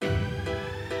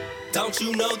Don't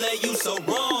you know that you so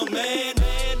wrong, man?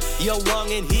 You're wrong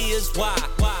and here's why.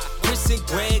 Chris and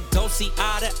Greg don't see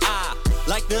eye to eye,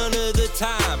 like none of the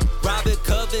time. Robert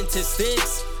Covington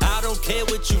stinks. I don't care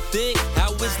what you think.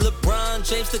 How is LeBron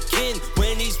James the king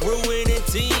when he's ruining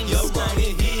teams? You're wrong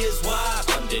and here's why.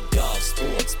 Underdog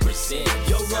Sports presents.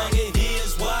 You're wrong and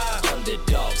here's why.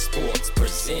 Underdog Sports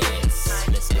presents.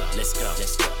 Let's go, let's go,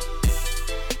 let's go.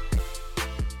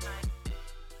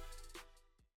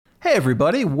 Hey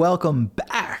everybody, welcome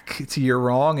back to You're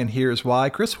Wrong and Here's Why.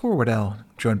 Chris Horwoodell,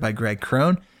 joined by Greg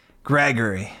Crone.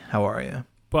 Gregory, how are you?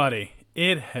 Buddy,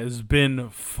 it has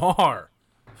been far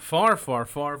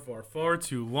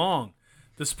too long.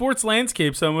 The sports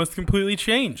landscape's almost completely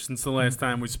changed since the last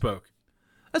time we spoke.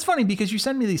 That's funny because you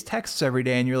send me these texts every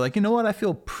day and you're like, you know what, I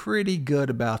feel pretty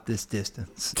good about this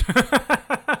distance.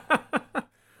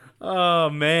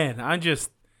 Oh man, I'm just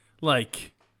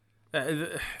like...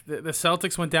 The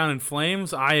Celtics went down in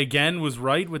flames. I, again, was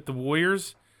right with the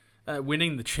Warriors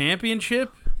winning the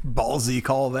championship. Ballsy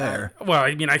call there. Well,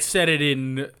 I mean, I said it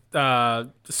in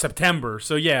September,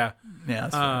 so yeah.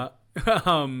 Yeah, that's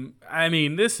I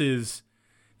mean, this is...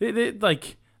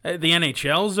 like, the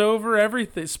NHL's over,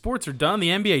 everything. Sports are done. The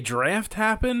NBA draft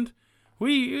happened.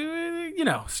 Scheduling,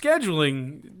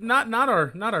 not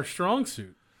our strong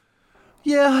suit.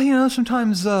 Yeah,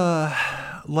 sometimes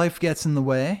life gets in the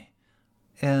way.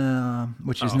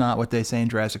 Which is not what they say in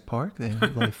Jurassic Park.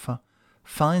 Life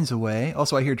finds a way.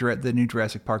 Also, I hear the new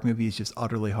Jurassic Park movie is just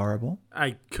utterly horrible.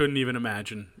 I couldn't even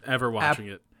imagine ever watching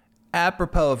it.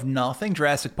 Apropos of nothing,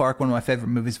 Jurassic Park, one of my favorite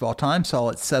movies of all time. Saw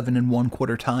it 7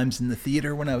 1/4 times in the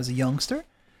theater when I was a youngster.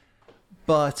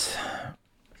 But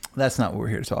that's not what we're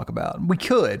here to talk about. We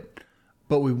could,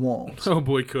 but we won't. Oh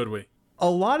boy, could we.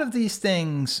 A lot of these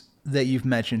things that you've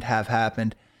mentioned have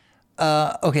happened.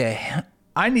 Okay,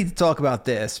 I need to talk about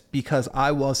this because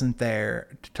I wasn't there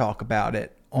to talk about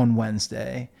it on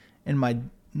Wednesday in my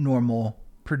normal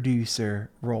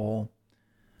producer role.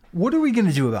 What are we going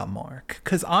to do about Mark?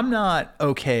 Because I'm not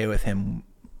okay with him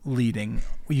leading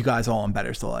you guys all in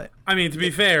Better's Delight. I mean, to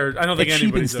be fair, I don't think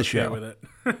anybody's okay with it.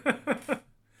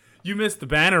 You missed the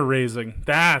banner raising.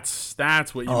 That's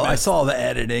what you missed. I saw the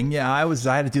editing. Yeah, I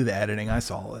had to do the editing. I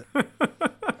saw it.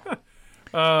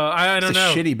 I don't know.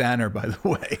 It's a shitty banner, by the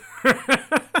way.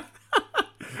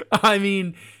 I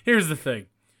mean, here's the thing.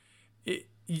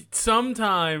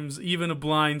 Sometimes even a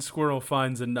blind squirrel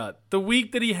finds a nut. The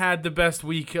week that he had the best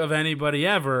week of anybody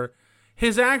ever,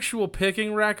 his actual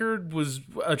picking record was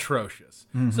atrocious.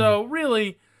 Mm-hmm. So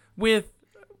really, with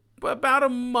about a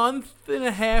month and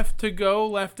a half to go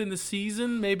left in the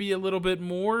season, maybe a little bit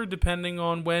more, depending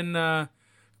on when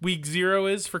week 0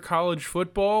 is for college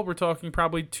football, we're talking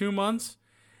probably 2 months.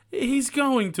 He's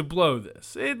going to blow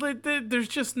this. There's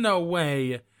just no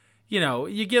way.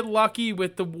 You get lucky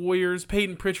with the Warriors.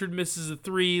 Peyton Pritchard misses a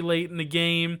 3 late in the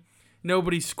game.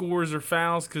 Nobody scores or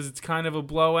fouls because it's kind of a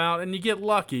blowout, and you get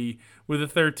lucky with a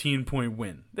 13-point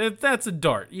win. That's a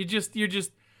dart.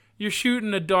 You're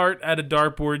shooting a dart at a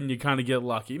dartboard, and you kind of get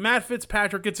lucky. Matt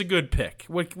Fitzpatrick, it's a good pick.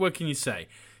 What can you say?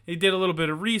 He did a little bit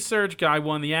of research. Guy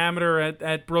won the amateur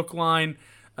at Brookline.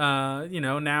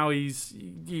 Now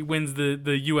he wins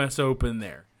the U.S. Open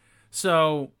there.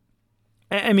 So,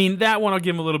 I mean, that one I'll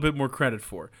give him a little bit more credit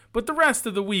for. But the rest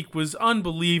of the week was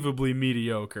unbelievably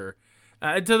mediocre,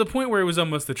 to the point where it was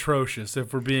almost atrocious,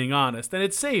 if we're being honest. And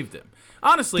it saved him.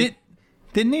 Honestly...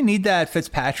 Didn't he need that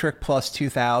Fitzpatrick plus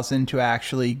 2,000 to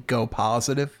actually go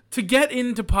positive? To get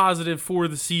into positive for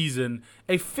the season,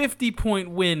 a 50-point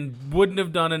win wouldn't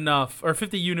have done enough, or a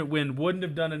 50-unit win wouldn't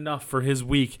have done enough for his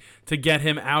week to get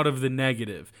him out of the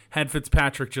negative had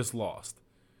Fitzpatrick just lost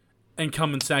and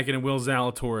come in second and Will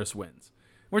Zalatoris wins.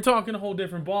 We're talking a whole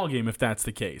different ballgame if that's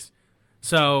the case.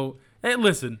 So,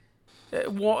 listen,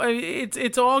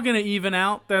 it's all going to even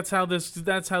out. That's how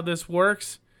this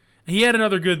works. He had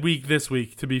another good week this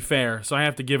week, to be fair, so I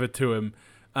have to give it to him.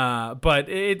 But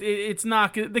it's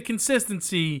not the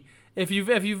consistency. If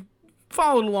you've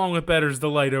followed along with Better's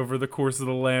Delight over the course of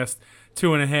the last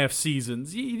 2.5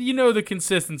 seasons, you know the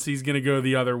consistency is going to go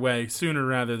the other way sooner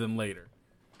rather than later.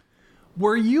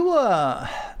 Were you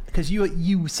because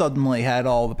you suddenly had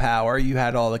all the power, you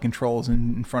had all the controls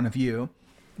in front of you.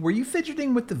 Were you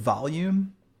fidgeting with the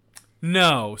volume?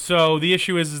 No. So the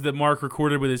issue is that Mark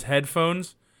recorded with his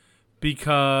headphones.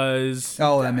 Because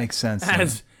that makes sense.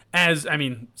 As I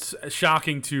mean,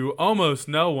 shocking to almost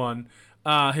no one,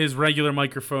 his regular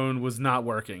microphone was not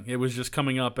working. It was just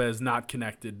coming up as not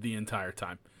connected the entire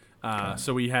time.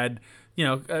 So we had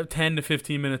 10 to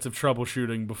 15 minutes of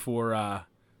troubleshooting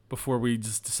before we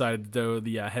just decided to do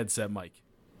the headset mic.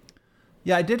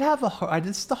 Yeah, I did have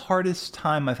this is the hardest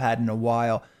time I've had in a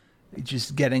while.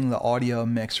 just getting the audio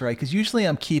mix right, because usually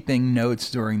I'm keeping notes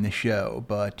during the show,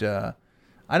 but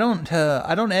I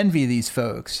don't envy these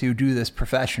folks who do this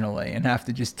professionally and have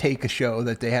to just take a show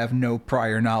that they have no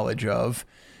prior knowledge of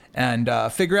and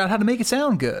figure out how to make it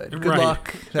sound good. Good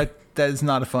luck. That is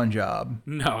not a fun job.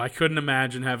 No, I couldn't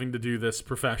imagine having to do this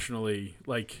professionally.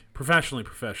 Professionally.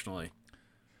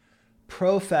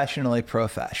 The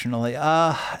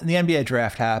NBA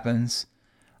draft happens.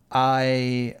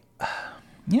 As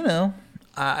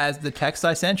the text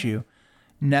I sent you,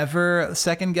 never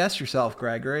second guess yourself,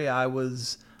 Gregory. I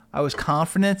was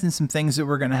confident in some things that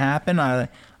were going to happen. I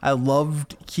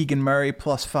loved Keegan Murray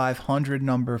plus 500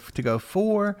 number to go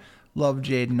 4. Loved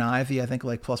Jaden Ivey, I think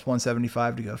like plus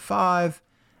 175 to go 5.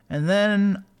 And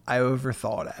then I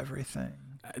overthought everything.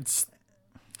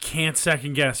 Can't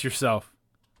second guess yourself.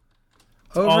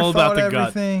 It's overthought all about the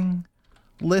everything.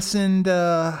 Gut. Listened.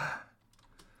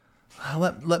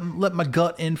 Let my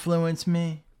gut influence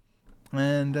me,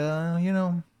 and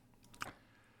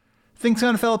things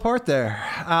kind of fell apart there.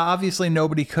 Obviously,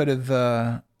 nobody could have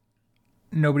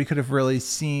really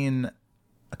seen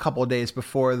a couple of days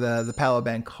before the Paolo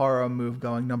Banchero move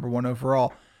going number 1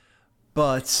 overall.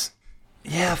 But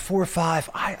yeah, 4-5.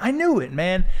 I knew it,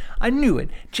 man. I knew it.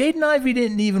 Jaden Ivey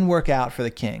didn't even work out for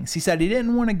the Kings. He said he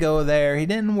didn't want to go there. He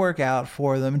didn't work out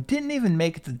for them. Didn't even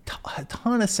make a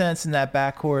ton of sense in that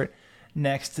backcourt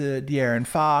next to De'Aaron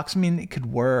Fox. I mean, it could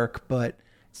work, but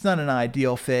it's not an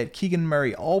ideal fit. Keegan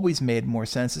Murray always made more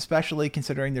sense, especially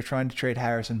considering they're trying to trade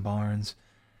Harrison Barnes.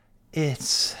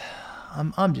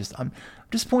 I'm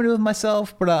disappointed with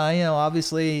myself, but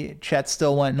obviously Chet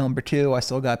still went number 2. I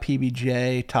still got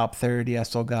PBJ top 30. I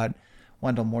still got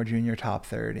Wendell Moore Jr. top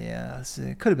 30. Yeah,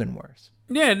 it could have been worse.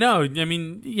 Yeah, no, I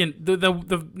mean,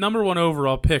 the number 1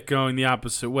 overall pick going the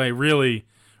opposite way really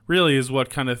is what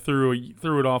kind of threw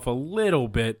it off a little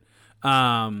bit.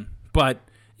 But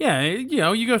yeah,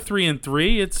 you go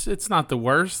 3-3. It's not the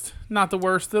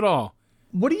worst at all.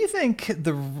 What do you think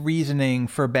the reasoning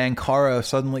for Banchero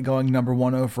suddenly going number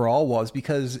 1 overall was?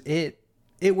 Because it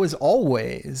was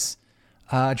always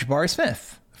Jabari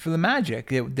Smith for the Magic.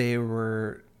 They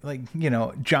were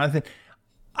Jonathan.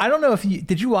 I don't know if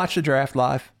did you watch the draft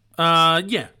live?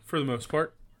 Yeah, for the most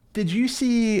part. Did you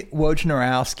see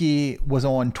Wojnarowski was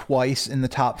on twice in the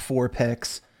top 4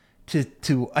 picks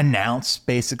to announce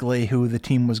basically who the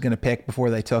team was going to pick before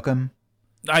they took him?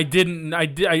 I didn't.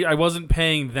 I wasn't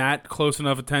paying that close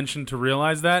enough attention to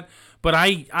realize that. But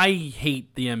I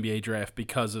hate the NBA draft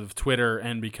because of Twitter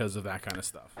and because of that kind of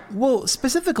stuff. Well,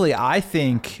 specifically, I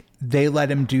think they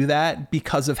let him do that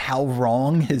because of how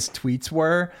wrong his tweets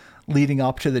were leading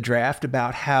up to the draft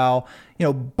about how,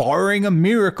 barring a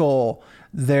miracle,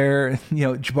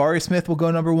 Jabari Smith will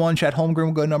go number 1, Chet Holmgren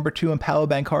will go number 2, and Paolo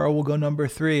Banchero will go number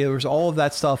 3. There was all of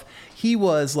that stuff. He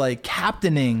was like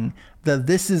captaining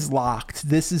this is locked,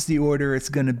 this is the order it's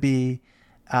going to be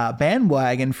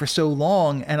bandwagon for so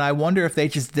long, and I wonder if they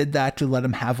just did that to let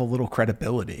him have a little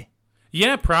credibility.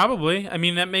 Yeah, probably. I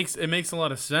mean, it makes a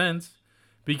lot of sense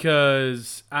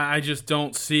because I just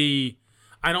don't see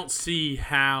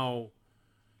how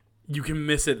you can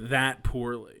miss it that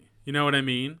poorly. You know what I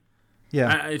mean?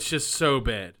 Yeah. It's just so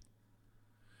bad.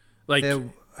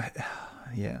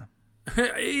 Yeah.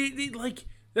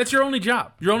 That's your only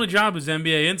job. Your only job is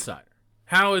NBA insider.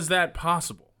 How is that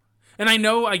possible? And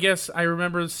I guess I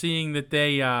remember seeing that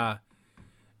they,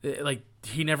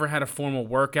 he never had a formal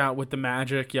workout with the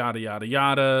Magic, yada, yada,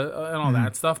 yada, and all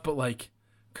that stuff. But,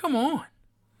 come on.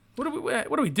 What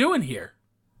are we doing here?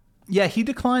 Yeah, he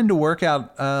declined to work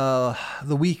out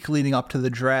the week leading up to the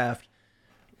draft,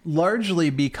 largely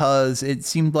because it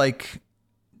seemed like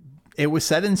it was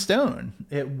set in stone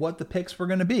what the picks were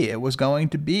going to be. It was going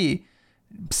to be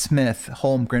Smith,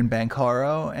 Holmgren,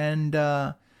 Banchero, and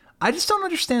I just don't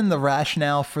understand the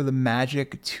rationale for the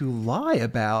Magic to lie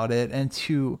about it and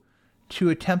to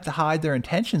attempt to hide their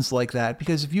intentions like that.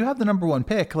 Because if you have the number 1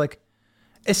 pick,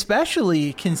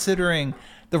 especially considering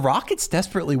the Rockets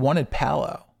desperately wanted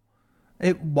Paolo,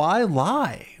 why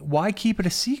lie? Why keep it a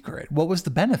secret? What was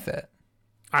the benefit?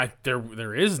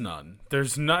 There is none.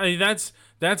 There's not.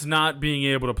 That's not being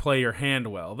able to play your hand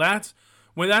well. That's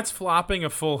flopping a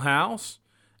full house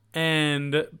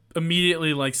and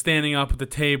immediately standing up at the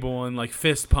table and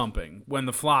fist pumping when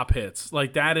the flop hits.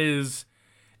 That is,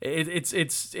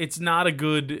 it's not a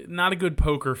good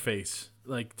poker face.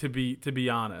 To be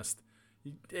honest,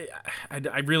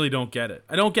 I really don't get it.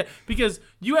 I don't get, because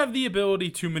you have the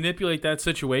ability to manipulate that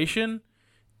situation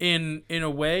in a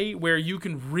way where you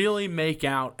can really make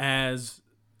out as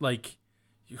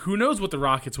who knows what the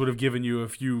Rockets would have given you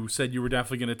if you said you were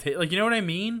definitely going to take, you know what I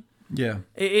mean? Yeah.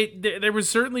 There was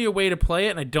certainly a way to play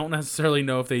it, and I don't necessarily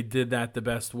know if they did that the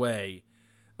best way.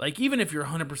 Like, even if you're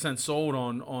 100% sold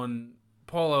on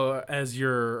Paolo as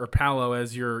your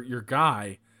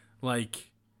guy,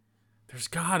 like, there's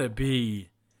gotta be.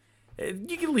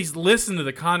 You can at least listen to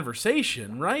the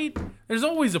conversation, right? There's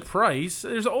always a price.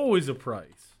 There's always a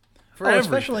price for everything.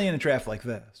 Especially in a draft like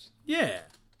this. Yeah.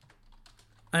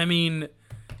 I mean,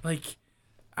 like,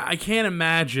 I can't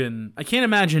imagine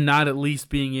not at least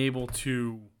being able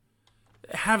to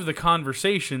have the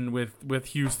conversation with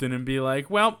Houston and be like,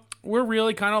 well, we're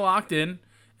really kind of locked in,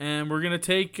 and we're gonna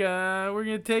take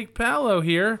Paolo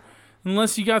here,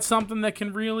 unless you got something that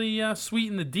can really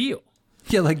sweeten the deal.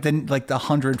 Yeah, like the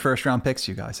 100 first-round picks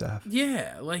you guys have.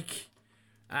 Yeah, like,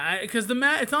 because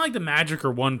it's not like the Magic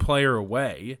are one player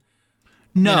away.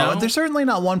 No, you know? They're certainly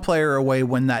not one player away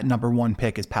when that number 1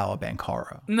 pick is Paolo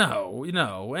Banchero.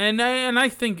 No, and I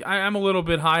think I'm a little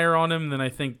bit higher on him than I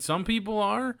think some people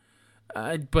are,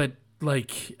 but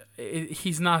like,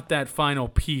 he's not that final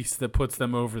piece that puts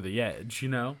them over the edge, you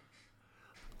know?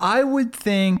 I would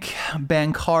think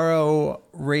Banchero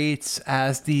rates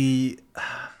as the.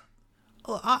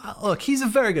 Look, he's a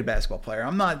very good basketball player.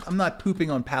 I'm not pooping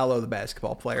on Paolo, the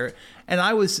basketball player, and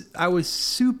I was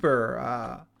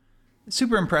super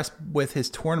impressed with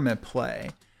his tournament play.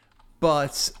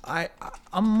 But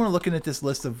I'm more looking at this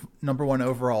list of number 1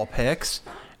 overall picks,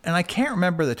 and I can't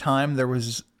remember the time there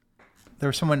was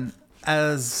someone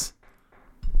as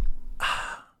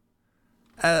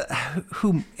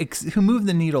who moved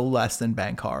the needle less than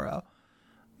Banchero.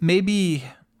 Maybe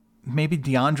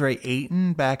DeAndre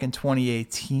Ayton back in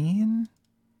 2018.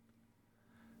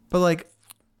 But, like,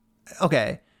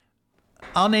 okay,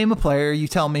 I'll name a player. You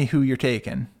tell me who you're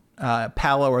taking,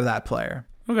 Paolo or that player.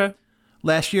 Okay.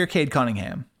 Last year, Cade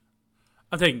Cunningham.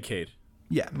 I'm taking Cade.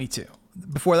 Yeah, me too.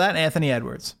 Before that, Anthony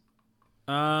Edwards.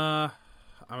 I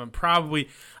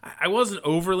wasn't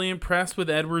overly impressed with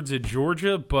Edwards at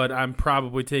Georgia, but I'm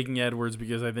probably taking Edwards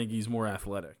because I think he's more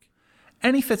athletic.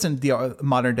 And he fits into the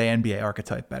modern day NBA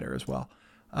archetype better as well.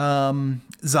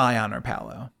 Zion or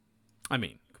Paolo. I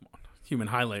mean, come on, human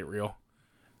highlight reel.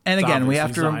 And again, we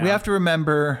have to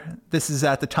remember this is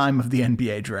at the time of the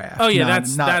NBA draft. Oh yeah,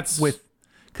 that's with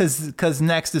because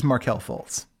next is Markelle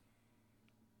Fultz.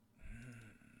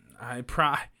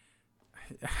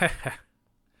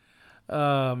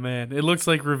 Oh man, it looks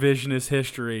like revisionist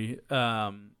history.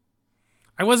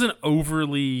 I wasn't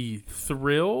overly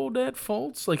thrilled at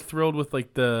Fultz, like thrilled with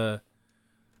like the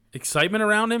excitement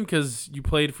around him because you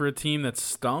played for a team that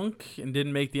stunk and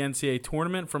didn't make the NCAA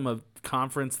tournament from a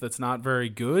conference that's not very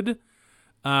good.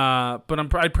 But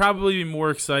I'd probably be more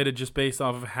excited just based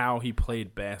off of how he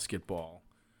played basketball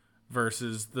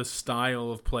versus the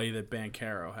style of play that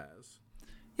Banchero has.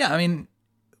 Yeah, I mean,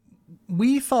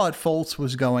 we thought Fultz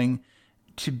was going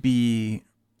to be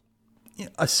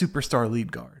a superstar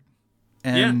lead guard.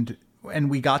 And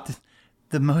we got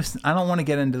the most, I don't want to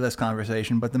get into this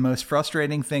conversation, but the most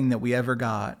frustrating thing that we ever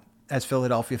got as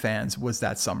Philadelphia fans was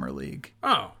that summer league.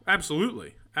 Oh,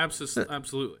 absolutely.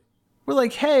 Absolutely. We're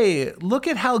like, hey, look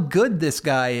at how good this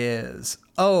guy is.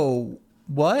 Oh,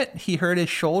 what? He hurt his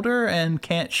shoulder and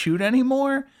can't shoot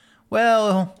anymore?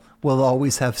 Well, we'll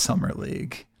always have summer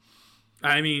league.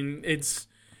 I mean, it's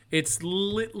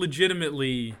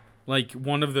legitimately like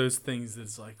one of those things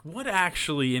that's like, what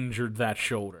actually injured that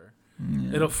shoulder?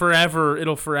 Yeah. It'll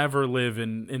forever live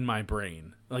in my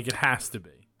brain. Like, it has to be.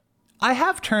 I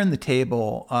have turned the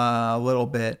table a little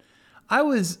bit.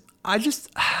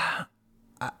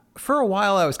 For a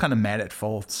while I was kind of mad at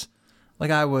Fultz.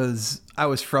 Like, I was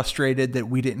frustrated that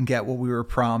we didn't get what we were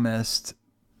promised.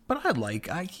 But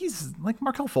he's like,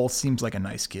 Markelle Fultz seems like a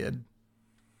nice kid.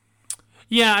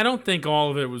 Yeah, I don't think all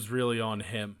of it was really on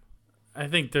him. I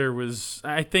think the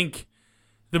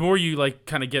more you like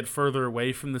kind of get further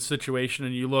away from the situation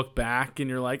and you look back and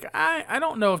you're like, I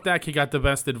don't know if that kid got the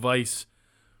best advice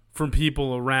from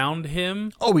people around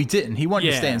him. Oh, he didn't. He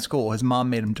wanted to stay in school. His mom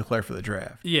made him declare for the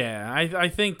draft. Yeah, I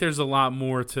think there's a lot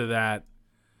more to that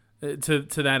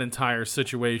to that entire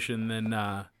situation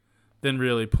than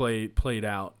really played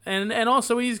out. And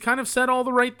also he's kind of said all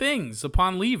the right things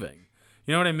upon leaving.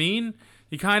 You know what I mean?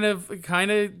 He kind of,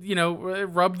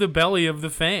 rubbed the belly of the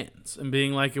fans and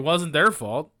being like, it wasn't their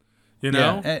fault, you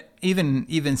know? Yeah,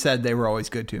 even said they were always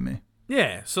good to me.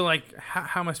 Yeah, so like,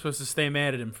 how am I supposed to stay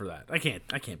mad at him for that? I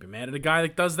can't be mad at a guy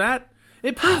that does that.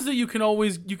 It proves that you can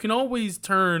always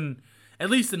turn, at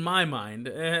least in my mind,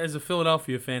 as a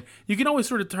Philadelphia fan, you can always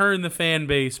sort of turn the fan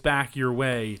base back your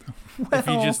way if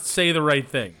you just say the right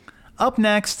thing. Up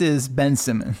next is Ben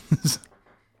Simmons.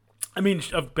 I mean,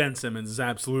 of Ben Simmons is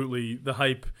absolutely the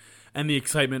hype. and the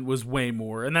excitement was way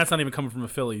more. And that's not even coming from a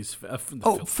Phillies.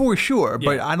 For sure. Yeah.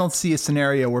 But I don't see a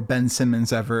scenario where Ben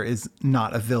Simmons ever is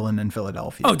not a villain in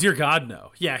Philadelphia. Oh, dear God,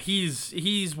 no. Yeah,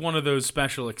 he's one of those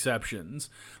special exceptions.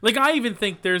 Like, I even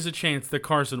think there's a chance that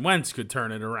Carson Wentz could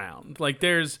turn it around. Like,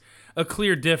 there's a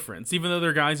clear difference, even though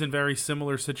they're guys in very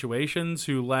similar situations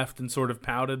who left and sort of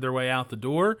pouted their way out the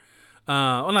door.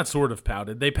 Well, not sort of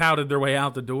pouted. They pouted their way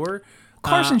out the door.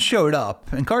 Carson showed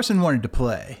up, and Carson wanted to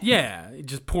play. Yeah,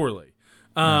 just poorly.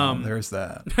 There's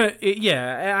that.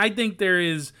 Yeah, I think there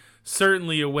is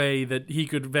certainly a way that he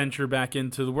could venture back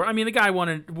into the world. I mean, the guy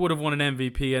would have won an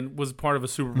MVP and was part of a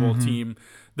Super Bowl team,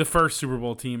 the first Super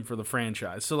Bowl team for the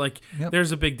franchise. So, like,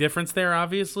 there's a big difference there,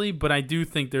 obviously, but I do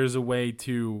think there's a way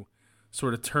to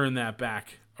sort of turn that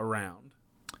back around.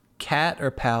 Cat or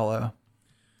Paolo?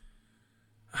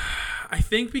 I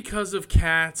think because of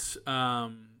Cat's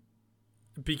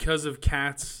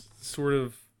sort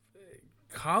of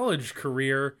college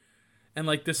career and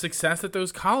like the success that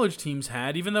those college teams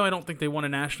had, even though I don't think they won a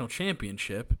national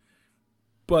championship,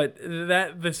 but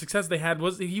that the success they had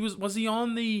was he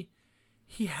on the,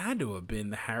 he had to have been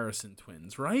the Harrison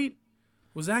twins, right?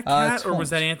 Was that Cat or was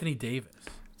that Anthony Davis?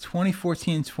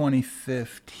 2014,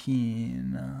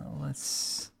 2015.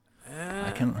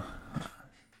 I can.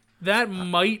 That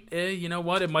might, you know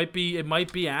what? It might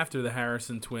be after the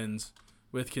Harrison twins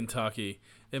with Kentucky.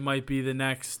 It might be the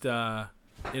next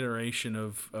iteration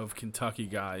of Kentucky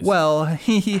guys. Well,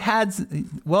 he had,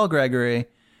 Gregory,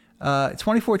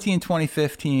 2014,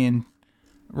 2015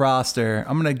 roster.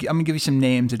 I'm gonna give you some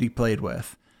names that he played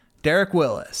with: Derek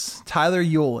Willis, Tyler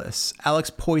Eulis, Alex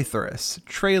Poitras,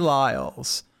 Trey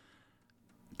Lyles,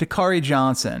 Dakari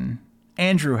Johnson,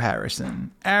 Andrew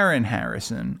Harrison, Aaron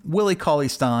Harrison, Willie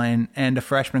Cauley-Stein, and a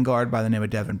freshman guard by the name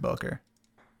of Devin Booker.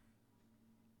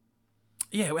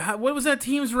 Yeah, what was that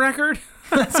team's record?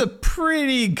 That's a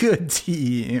pretty good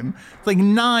team. It's like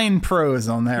 9 pros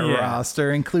on that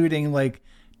roster, including like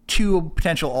 2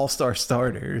 potential all-star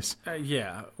starters.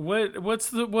 Yeah. What was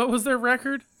their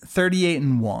record?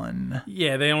 38-1.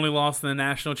 Yeah, they only lost in the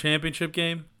national championship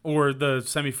game or the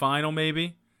semifinal,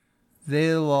 maybe.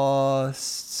 They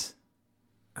lost.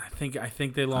 I think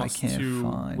they lost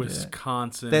to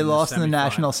Wisconsin. They lost in the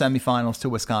national semifinals to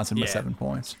Wisconsin by 7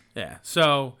 points. Yeah.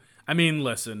 So, I mean,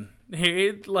 listen,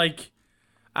 I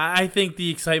think the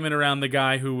excitement around the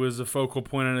guy who was a focal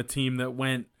point on a team that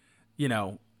went,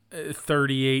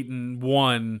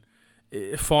 38-1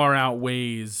 far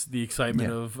outweighs the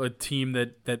excitement of a team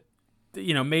that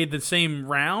made the same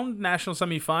round, national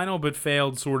semifinal, but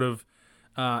failed sort of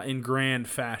in grand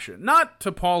fashion. Not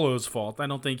to Paulo's fault. I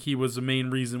don't think he was the main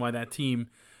reason why that team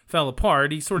fell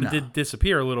apart. He sort of did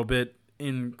disappear a little bit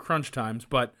in crunch times,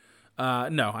 but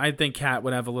no, I think Cat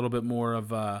would have a little bit more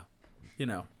of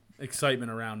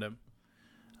excitement around him.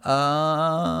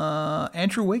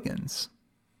 Andrew Wiggins.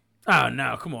 Oh,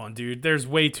 no, come on, dude. There's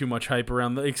way too much hype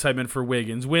around the excitement for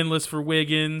Wiggins. Winless for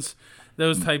Wiggins,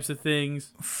 those types of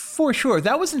things. For sure.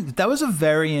 That was a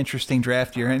very interesting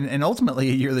draft year, and ultimately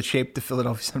a year that shaped the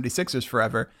Philadelphia 76ers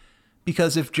forever.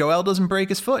 Because if Joel doesn't break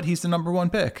his foot, he's the number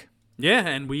 1 pick. Yeah,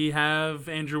 and we have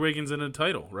Andrew Wiggins in a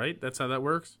title, right? That's how that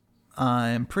works?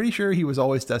 I'm pretty sure he was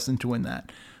always destined to win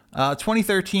that.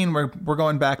 2013, we're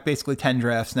going back basically 10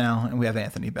 drafts now, and we have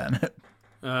Anthony Bennett.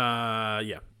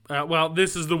 Yeah. Well,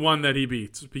 this is the one that he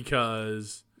beats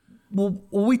because. Well,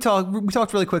 we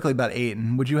talked really quickly about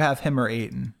Ayton. Would you have him or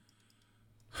Ayton?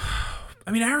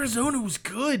 I mean, Arizona was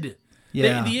good.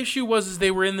 Yeah. The issue was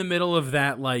they were in the middle of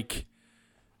that like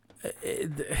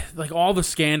all the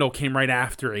scandal came right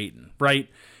after Ayton, right?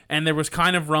 And there was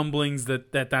kind of rumblings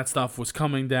that stuff was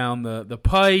coming down the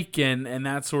pike and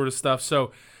that sort of stuff.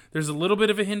 So there's a little bit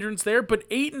of a hindrance there, but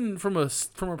Ayton from a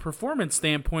performance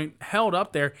standpoint held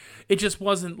up there. It just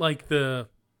wasn't like the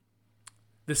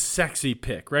sexy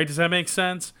pick, right? Does that make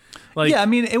sense? Yeah, I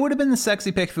mean, it would have been the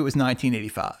sexy pick if it was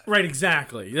 1985. Right,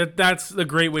 exactly. That's a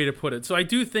great way to put it. So I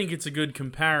do think it's a good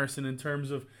comparison in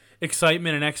terms of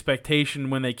excitement and expectation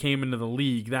when they came into the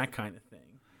league, that kind of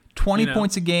thing. 20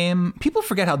 points a game. People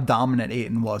forget how dominant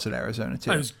Ayton was at Arizona, too.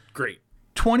 That was great.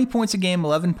 20 points a game,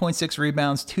 11.6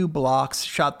 rebounds, 2 blocks,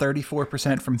 shot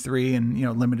 34% from 3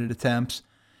 and, limited attempts.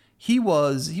 He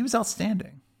was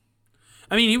outstanding.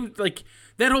 I mean, he was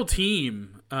that whole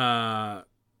team was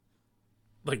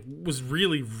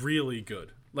really, really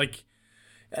good.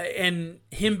 And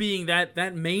him being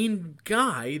that main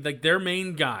guy, their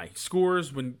main guy,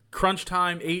 scores when crunch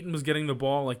time, Ayton was getting the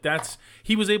ball.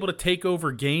 He was able to take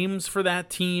over games for that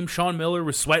team. Sean Miller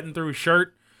was sweating through his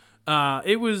shirt.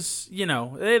 It was,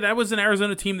 that was an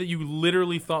Arizona team that you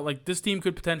literally thought, this team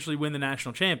could potentially win the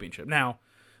national championship. Now,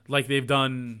 they've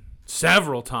done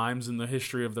several times in the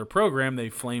history of their program they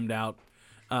flamed out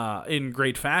in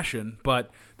great fashion, but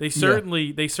they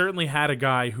certainly had a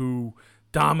guy who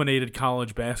dominated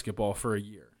college basketball for a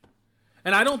year.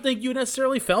 And I don't think you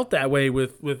necessarily felt that way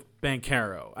with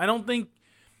Banchero. I don't think,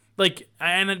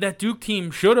 and that Duke team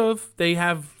should have. They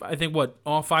have, I think,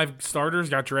 all 5 starters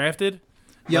got drafted?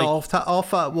 Yeah, all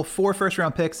 5, 4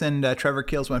 first-round picks, and Trevor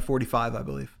Keels went 45, I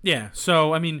believe. Yeah,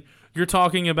 so, I mean, you're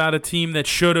talking about a team that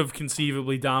should have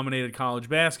conceivably dominated college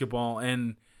basketball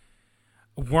and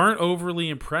weren't overly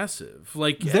impressive.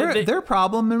 Their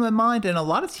problem in my mind, and a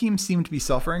lot of teams seem to be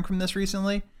suffering from this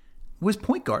recently, was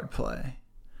point guard play.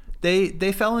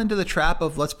 They fell into the trap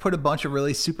of let's put a bunch of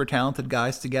really super talented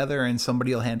guys together and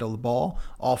somebody will handle the ball.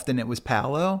 Often it was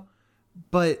Paolo.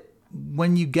 But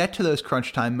when you get to those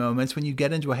crunch time moments, when you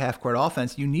get into a half-court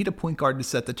offense, you need a point guard to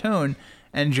set the tone,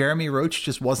 and Jeremy Roach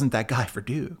just wasn't that guy for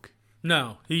Duke.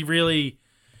 No, he really...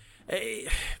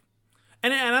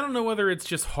 And I don't know whether it's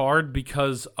just hard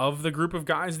because of the group of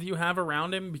guys that you have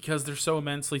around him, because they're so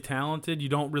immensely talented. You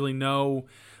don't really know.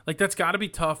 That's got to be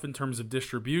tough in terms of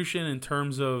distribution, in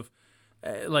terms of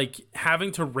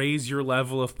having to raise your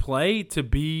level of play to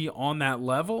be on that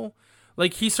level.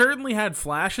 He certainly had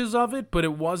flashes of it, but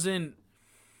it wasn't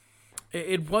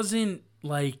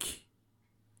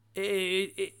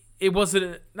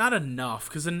not enough,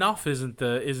 because enough isn't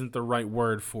the right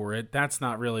word for it. That's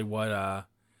not really what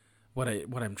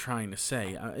I'm trying to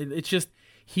say. It's just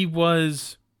he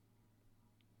was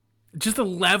just a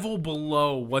level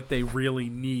below what they really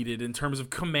needed in terms of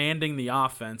commanding the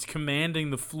offense,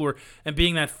 commanding the floor, and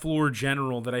being that floor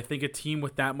general that I think a team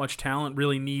with that much talent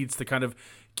really needs to kind of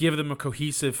give them a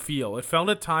cohesive feel. It felt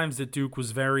at times that Duke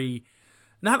was very,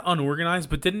 not unorganized,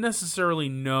 but didn't necessarily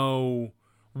know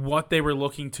what they were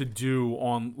looking to do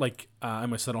on, I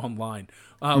almost said online,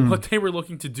 what they were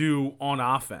looking to do on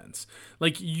offense.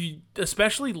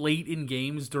 Especially late in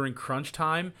games during crunch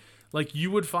time,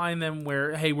 you would find them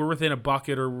where, hey, we're within a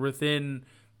bucket or within,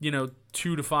 2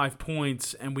 to 5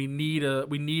 points, and we need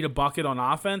a bucket on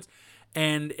offense.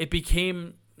 And it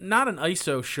became not an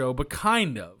ISO show, but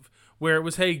kind of, where it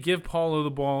was, hey, give Paulo the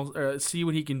ball, see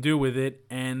what he can do with it,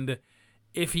 and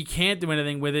if he can't do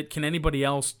anything with it, can anybody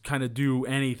else kind of do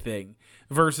anything?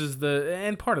 Versus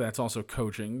and part of that's also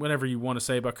coaching. Whatever you want to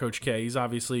say about Coach K, he's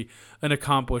obviously an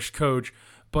accomplished coach,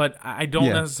 but I don't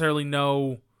necessarily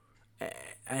know.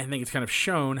 I think it's kind of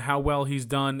shown how well he's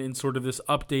done in sort of this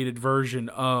updated version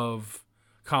of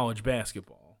college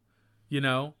basketball.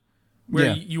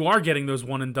 Where you are getting those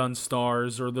one-and-done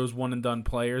stars or those one-and-done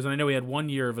players. And I know he had 1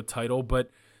 year of a title, but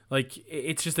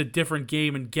it's just a different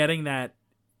game, and getting that,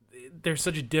 there's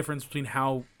such a difference between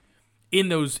how in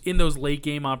those late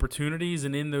game opportunities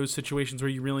and in those situations where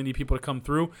you really need people to come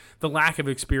through, the lack of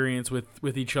experience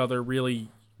with each other really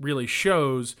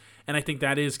shows. And I think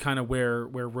that is kind of where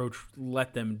Roach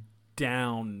let them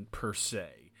down per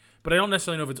se. But I don't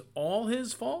necessarily know if it's all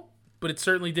his fault, but it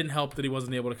certainly didn't help that he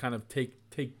wasn't able to kind of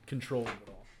take control of it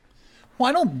all. Well,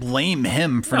 I don't blame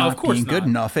him for not being good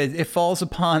enough. It falls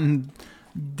upon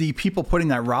the people putting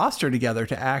that roster together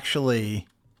to actually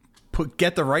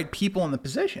get the right people in the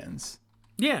positions.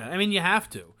 Yeah, I mean, you have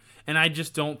to. And I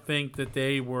just don't think that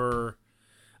they were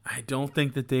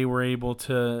able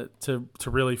to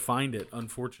really find it,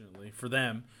 unfortunately, for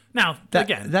them. Now,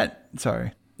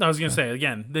 sorry. I was going to say,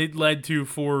 again, they led to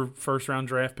 4 first-round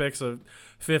draft picks, a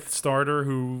 5th starter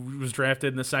who was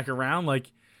drafted in the 2nd round.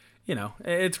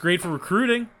 It's great for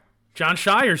recruiting. John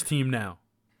Shire's team now.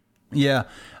 Yeah.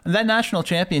 And that national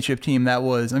championship team,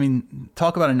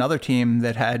 talk about another team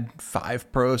that had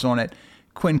 5 pros on it.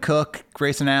 Quinn Cook,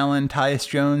 Grayson Allen, Tyus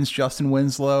Jones, Justin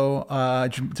Winslow,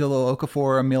 Dilo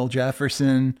Okafor, Emil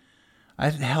Jefferson.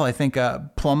 I think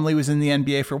Plumlee was in the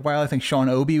NBA for a while. I think Sean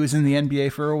Obi was in the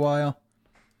NBA for a while.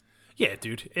 Yeah,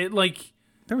 dude. They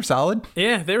were solid.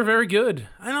 Yeah, they were very good.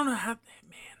 I don't know how,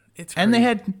 it's crazy. And they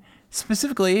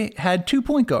had 2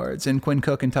 point guards in Quinn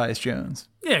Cook and Tyus Jones.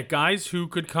 Yeah, guys who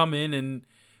could come in and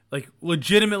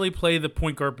legitimately play the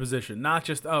point guard position. Not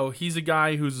just, he's a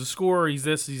guy who's a scorer, he's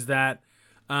this, he's that.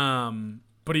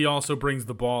 But he also brings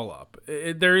the ball up.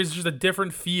 There is just a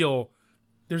different feel.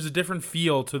 There's a different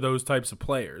feel to those types of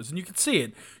players. And you can see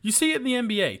it. You see it in the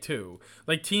NBA, too.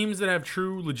 Teams that have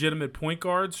true, legitimate point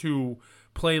guards who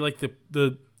play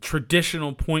the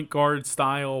traditional point guard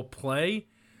style play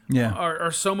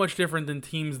are so much different than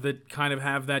teams that kind of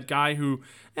have that guy who,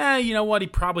 you know what, he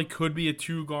probably could be a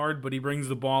 2 guard, but he brings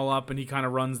the ball up and he kind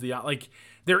of runs the...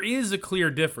 there is a clear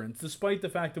difference, despite the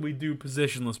fact that we do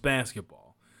positionless basketball.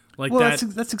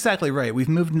 That's exactly right. We've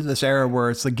moved into this era where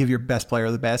it's give your best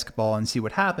player the basketball and see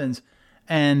what happens.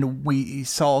 And we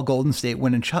saw Golden State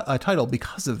win a title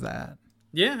because of that.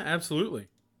 Yeah, absolutely.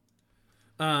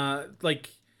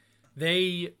 Like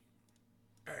they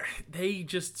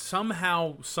just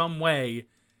somehow, some way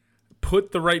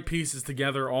put the right pieces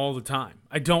together all the time.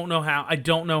 I don't know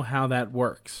how that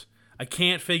works. I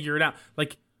can't figure it out.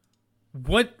 Like,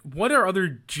 what are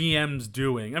other GMs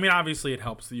doing? I mean, obviously it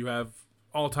helps that you have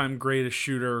all-time greatest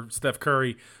shooter Steph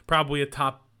Curry, probably a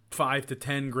top 5 to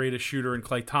 10 greatest shooter in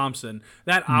Klay Thompson.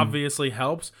 That obviously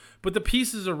helps, but the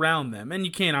pieces around them, and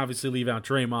you can't obviously leave out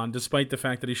Draymond, despite the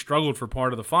fact that he struggled for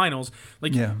part of the finals.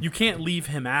 Like, you can't leave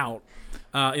him out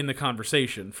in the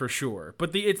conversation for sure.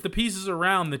 But it's the pieces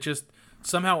around that just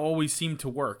somehow always seem to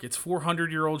work. It's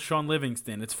 400-year-old Sean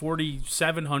Livingston. It's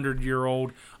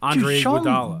 4,700-year-old Andre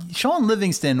Iguodala. Sean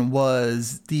Livingston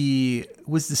was the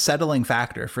settling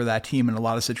factor for that team in a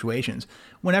lot of situations.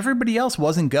 When everybody else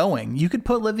wasn't going, you could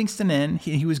put Livingston in.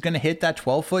 He was going to hit that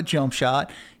 12-foot jump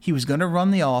shot. He was going to run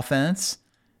the offense.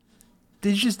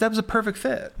 That was a perfect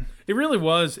fit. It really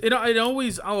was.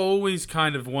 I'll always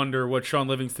kind of wonder what Sean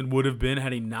Livingston would have been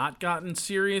had he not gotten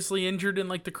seriously injured in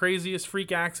like the craziest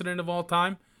freak accident of all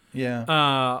time.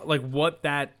 Yeah. Like what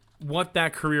that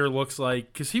career looks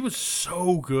like, because he was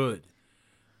so good,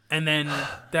 and then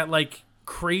that like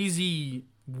crazy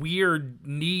weird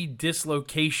knee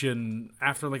dislocation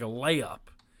after like a layup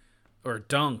or a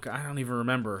dunk. I don't even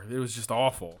remember. It was just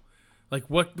awful. Like,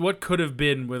 what could have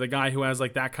been with a guy who has,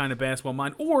 like, that kind of basketball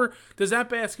mind? Or does that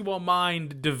basketball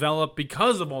mind develop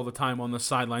because of all the time on the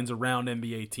sidelines around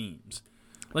NBA teams?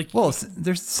 Like, well,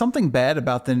 there's something bad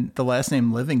about the last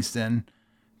name Livingston.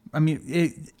 I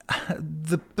mean,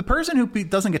 the person who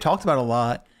doesn't get talked about a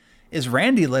lot is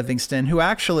Randy Livingston, who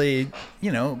actually,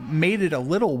 made it a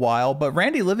little while. But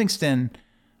Randy Livingston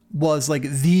was, like,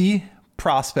 the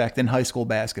prospect in high school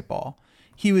basketball.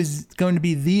 He was going to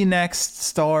be the next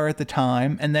star at the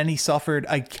time, and then he suffered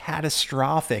a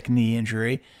catastrophic knee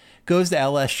injury, goes to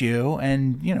LSU,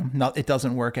 and, it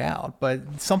doesn't work out.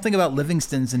 But something about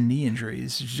Livingston's and knee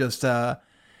injuries is just,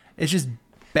 it's just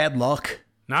bad luck.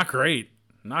 Not great.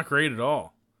 Not great at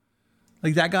all.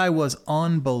 Like, that guy was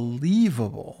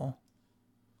unbelievable.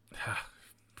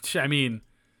 I mean,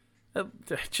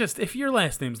 just, if your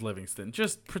last name's Livingston,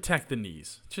 just protect the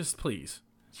knees. Just please.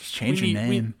 Just change your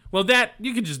name. Well, that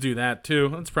you could just do that too.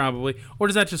 That's probably, or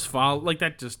does that just follow? Like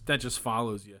that just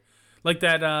follows you, like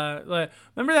that.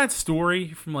 Remember that story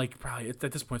from like probably at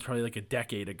this point, it's probably like a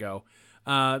decade ago.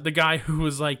 The guy who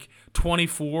was like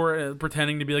 24,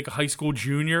 pretending to be like a high school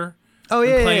junior. Oh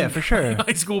yeah, for sure.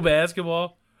 High school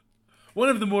basketball. One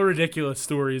of the more ridiculous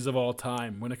stories of all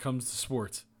time when it comes to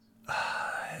sports.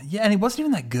 Yeah, and he wasn't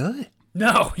even that good.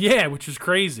 No, yeah, which is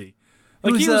crazy.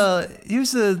 Like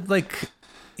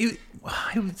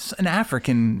he was an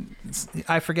African.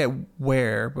 I forget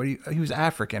where, but he was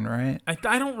African, right?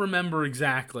 I don't remember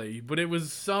exactly, but it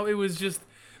was just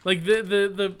like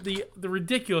the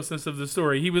ridiculousness of the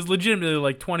story. He was legitimately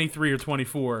like 23 or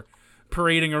 24,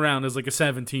 parading around as like a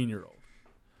 17-year-old.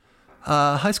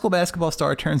 High school basketball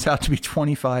star turns out to be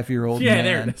 25-year-old. Yeah, man.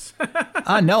 there it is.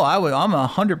 No, I'm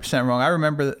 100% wrong. I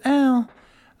remember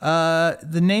that.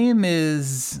 The name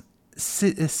is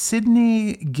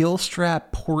Sydney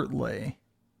Gilstrap Portley.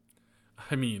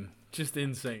 I mean, just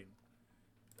insane.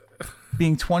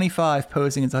 Being 25,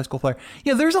 posing as a high school player.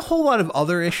 Yeah, there's a whole lot of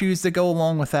other issues that go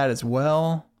along with that as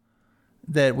well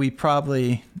that we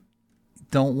probably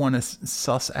don't want to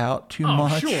suss out too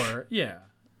much. Oh, sure. Yeah,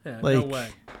 like, no way.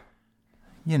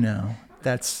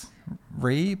 That's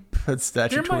rape. That's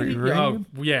statutory rape. Oh,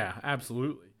 yeah,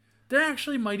 absolutely. There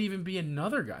actually might even be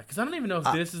another guy, because I don't even know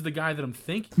if this is the guy that I'm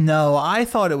thinking. No, I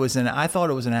thought it was an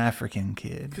African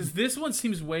kid. Because this one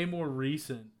seems way more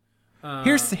recent.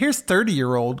 Here's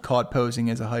 30-year-old caught posing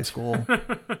as a high school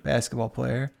basketball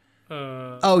player.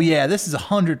 Oh yeah, this is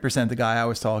 100% the guy I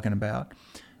was talking about.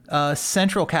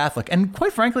 Central Catholic, and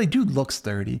quite frankly, dude looks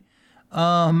 30.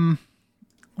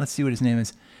 Let's see what his name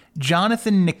is.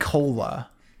 Jonathan Nicola.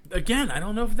 Again, I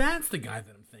don't know if that's the guy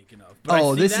that I'm thinking of, but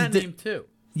I see that name too.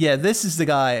 Yeah, this is the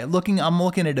guy. I'm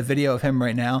looking at a video of him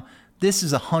right now. This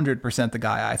is 100% the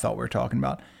guy I thought we were talking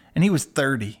about. And he was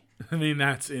 30. I mean,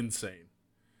 that's insane.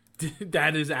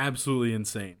 That is absolutely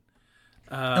insane.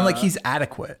 And like, he's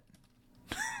adequate.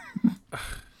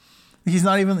 He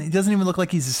doesn't even look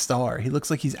like he's a star. He looks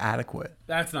like he's adequate.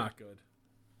 That's not good.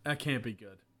 That can't be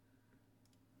good.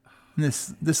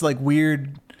 This like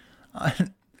weird, I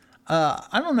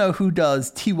don't know who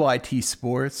does TYT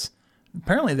Sports.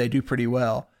 Apparently they do pretty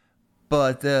well,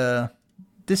 but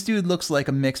this dude looks like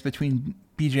a mix between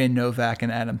BJ Novak and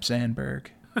Adam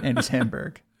Sandberg, Andy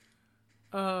Sandberg.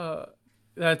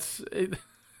 That's it.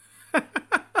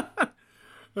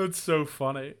 That's so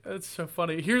funny. That's so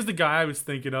funny. Here's the guy I was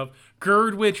thinking of.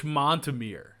 Gerdwich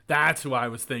Montemere. That's who I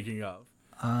was thinking of.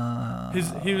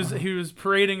 He was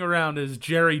parading around as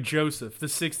Jerry Joseph, the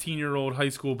 16-year-old high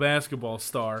school basketball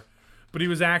star, but he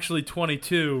was actually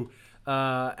 22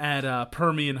 at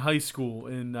Permian High School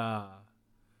in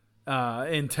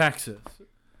Texas.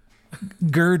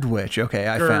 Gerdwich. Okay,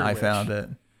 I found it.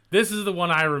 This is the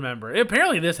one I remember.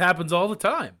 Apparently, this happens all the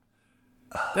time.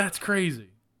 That's crazy.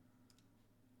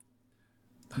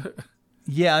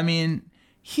 Yeah, I mean,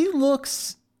 he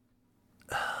looks.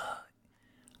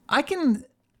 I can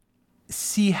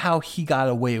see how he got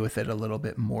away with it a little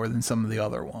bit more than some of the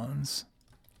other ones.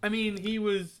 I mean, he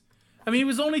was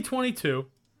only 22,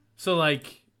 so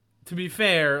like, to be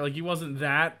fair, like he wasn't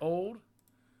that old,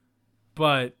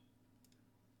 but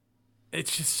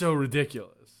it's just so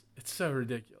ridiculous. It's so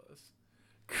ridiculous.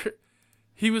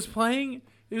 He was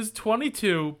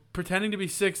 22, pretending to be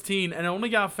 16, and only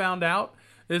got found out.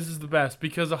 This is the best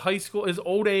because his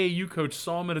old AAU coach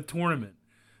saw him at a tournament.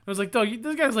 I was like, dog,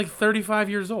 this guy's like 35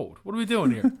 years old. What are we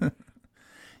doing here?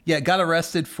 Yeah, got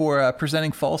arrested for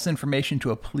presenting false information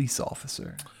to a police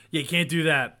officer. Yeah, you can't do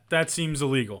that. That seems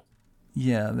illegal.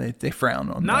 Yeah, they frown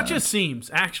on that. Not just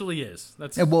seems, actually is.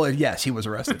 Well, yes, he was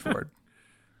arrested for it.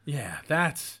 Yeah,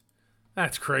 that's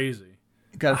crazy.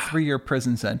 Got a 3-year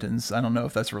prison sentence. I don't know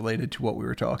if that's related to what we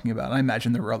were talking about. I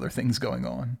imagine there were other things going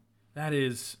on. That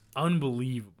is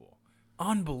unbelievable.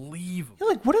 You're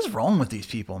like, what is wrong with these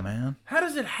people, man? How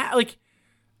does it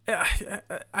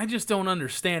I just don't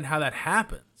understand how that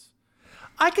happens.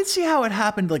 I can see how it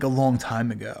happened like a long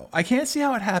time ago. I can't see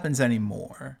how it happens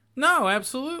anymore. No,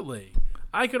 absolutely.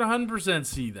 I could 100%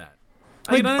 see that.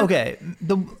 Like, okay,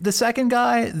 the second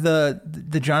guy,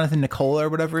 the Jonathan Nicola or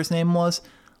whatever his name was,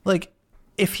 like,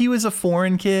 if he was a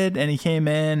foreign kid and he came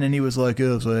in and he was like,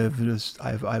 oh, so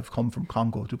I've come from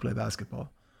Congo to play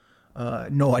basketball.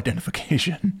 No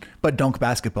identification, but dunk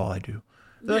basketball I do.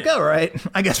 They're like, all right,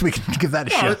 I guess we can give that a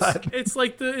shot. It's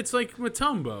like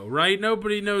Mutombo, right?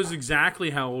 Nobody knows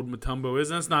exactly how old Mutombo is,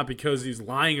 and that's not because he's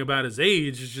lying about his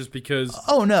age. It's just because.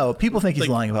 Oh no, people think he's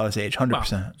lying about his age,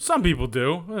 100%. Well, some people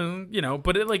do,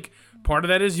 but part of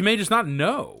that is you may just not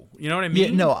know. You know what I mean?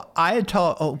 Yeah, no, I had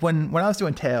taught when I was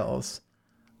doing Tails,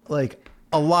 like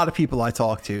a lot of people I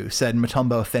talked to said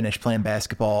Mutombo finished playing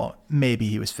basketball. Maybe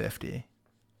he was 50.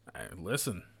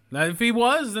 Listen, now if he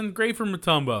was, then great for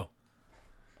Mutombo.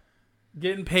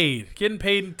 Getting paid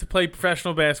to play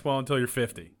professional basketball until you're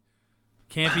 50.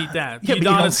 Can't beat that. Yeah, but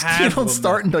you don't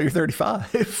start until you're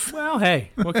 35. Well,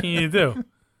 hey, what can you do?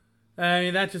 I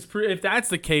mean, if that's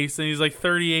the case, then he's like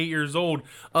 38 years old,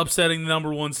 upsetting the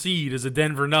number 1 seed as a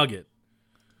Denver Nugget.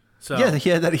 So yeah, he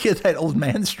had that old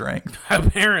man strength.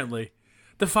 Apparently,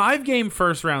 the 5-game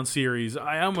first round series,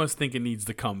 I almost think it needs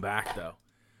to come back though.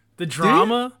 The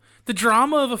drama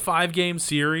of a 5-game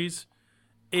series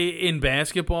in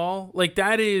basketball, like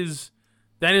that is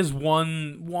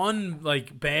one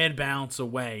like bad bounce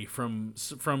away from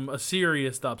a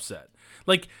serious upset.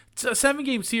 Like a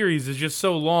 7-game series is just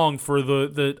so long for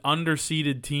the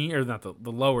underseeded team, or not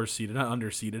the lower seeded, not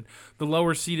underseeded, the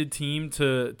lower seeded team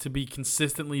to be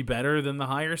consistently better than the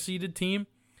higher seeded team.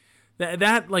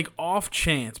 That like off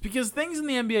chance, because things in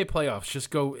the NBA playoffs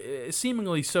just go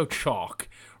seemingly so chalk,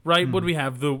 right? What do we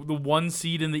have? The 1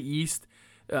 seed in the East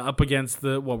up against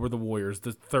what were the Warriors?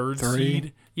 The 3rd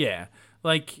seed? Yeah.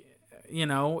 Like,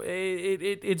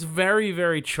 it's very,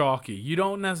 very chalky. You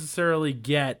don't necessarily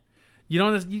get. You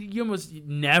almost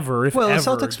never, if ever. The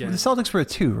Celtics were a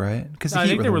 2, right? Because I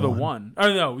think they were the 1.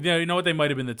 Oh no, you know what? They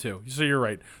might have been the 2. So you're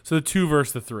right. So the 2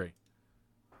 versus the 3.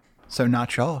 So not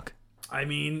chalk. I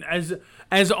mean,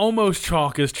 as almost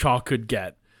chalk as chalk could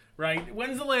get, right?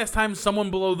 When's the last time someone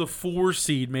below the 4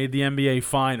 seed made the NBA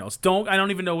Finals? I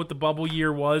don't even know what the bubble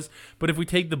year was, but if we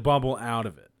take the bubble out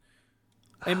of it,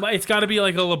 it's got to be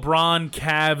like a LeBron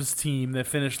Cavs team that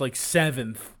finished like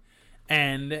 7th.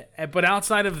 But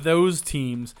outside of those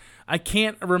teams, I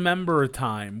can't remember a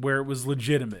time where it was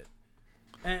legitimate.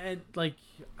 And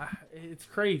it's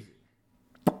crazy.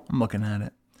 I'm looking at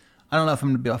it. I don't know if I'm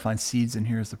going to be able to find seeds in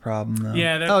here is the problem, though.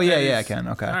 Yeah. I can.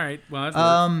 Okay. All right. Well,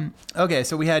 that's okay,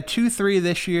 so we had 2-3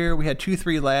 this year. We had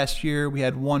 2-3 last year. We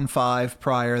had 1-5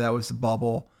 prior. That was the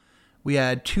bubble. We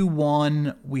had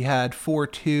 2-1. We had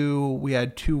 4-2. We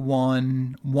had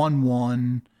 2-1.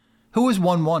 1-1. Who was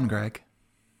 1-1, Greg?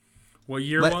 What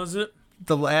year was it?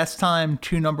 The last time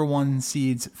 2 number 1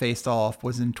 seeds faced off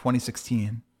was in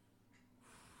 2016.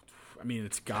 I mean,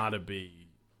 it's got to be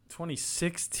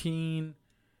 2016.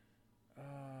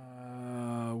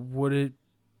 Would it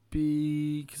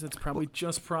be, because it's probably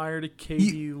just prior to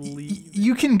KD leaving.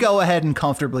 You can go ahead and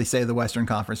comfortably say the Western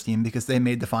Conference team because they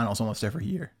made the finals almost every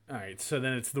year. All right, so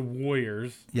then it's the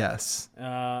Warriors. Yes.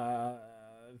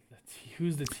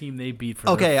 Who's the team they beat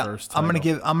for their first title?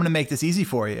 I'm gonna make this easy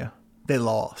for you. They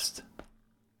lost.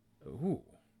 Ooh.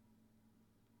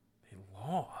 They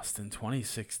lost in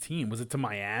 2016. Was it to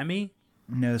Miami?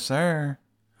 No, sir.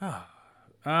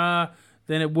 Then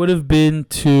it would have been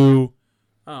to.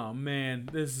 Oh man,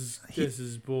 this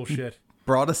is bullshit.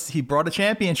 He brought a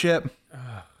championship.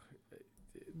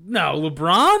 No,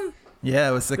 LeBron? Yeah,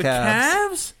 it was the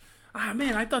Cavs. Ah,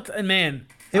 man, I thought, man.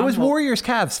 It was Warriors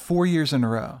Cavs 4 years in a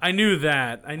row. I knew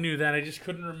that. I just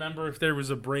couldn't remember if there was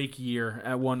a break year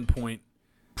at one point.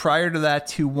 Prior to that,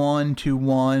 2-1,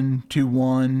 2-1,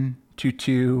 2-1,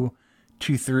 2-2,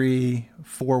 2-3,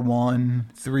 4-1,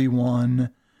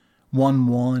 3-1,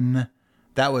 1-1.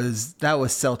 That was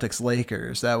Celtics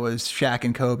Lakers. That was Shaq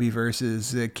and Kobe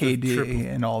versus KD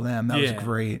and all them. That was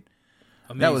great.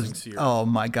 Amazing series. Oh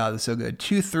my God, that's so good.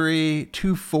 2-3,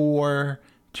 2-4,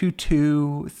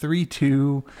 2-2,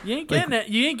 3-2. You ain't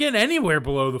getting anywhere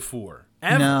below the 4.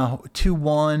 Ever. No,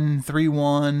 2-1,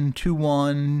 3-1,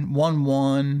 2-1,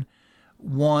 1-1,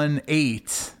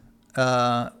 1-8.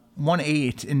 1-8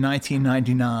 in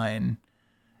 1999.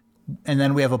 And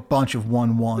then we have a bunch of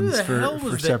 1-1s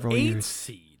for several years.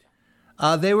 Seed?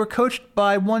 They were coached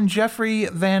by one Jeffrey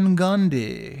Van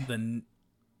Gundy. It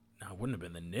wouldn't have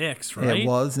been the Knicks, right? It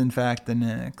was, in fact, the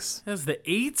Knicks. That was the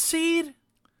 8 seed?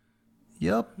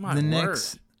 Yep, My the word.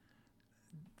 Knicks.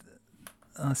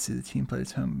 Let's see, the team played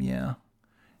at home. Yeah.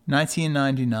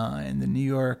 1999, the New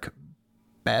York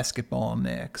basketball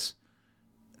Knicks.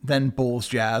 Then Bulls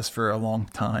Jazz for a long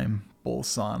time. Bulls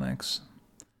Sonics.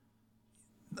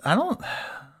 I'm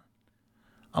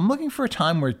looking for a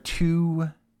time where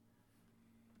 4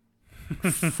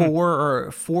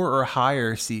 or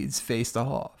higher seeds faced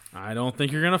off. I don't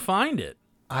think you're going to find it.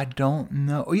 I don't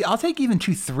know. I'll take even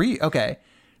 2-3. Okay.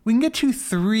 We can get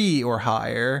 2-3 or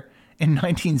higher in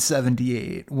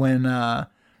 1978 when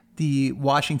the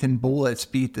Washington Bullets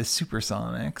beat the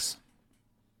Supersonics.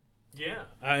 Yeah.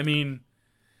 I mean,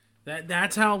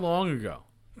 that's how long ago.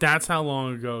 That's how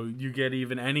long ago you get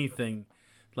even anything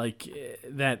like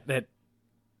that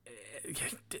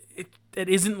it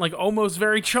isn't like almost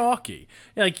very chalky.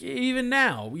 Like even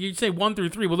now, you'd say 1 through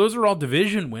 3. Well, those are all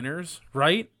division winners,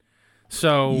 right?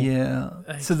 So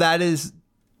yeah. So that is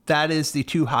the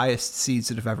 2 highest seeds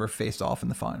that have ever faced off in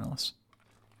the finals.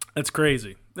 That's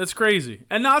crazy.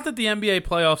 And not that the NBA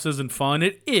playoffs isn't fun.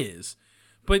 It is.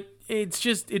 But it's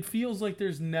just it feels like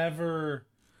there's never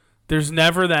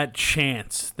that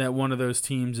chance that one of those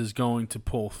teams is going to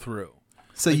pull through.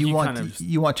 So like you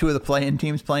want 2 of the play-in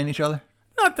teams playing each other?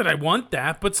 Not that I want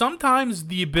that, but sometimes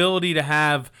the ability to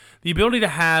have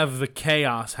the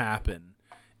chaos happen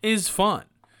is fun.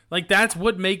 Like that's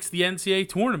what makes the NCAA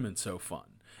tournament so fun.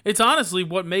 It's honestly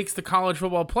what makes the college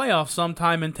football playoffs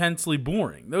sometimes intensely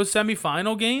boring. Those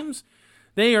semifinal games,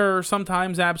 they are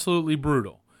sometimes absolutely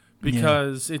brutal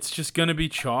because it's just going to be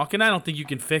chalk, and I don't think you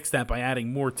can fix that by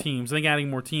adding more teams. I think adding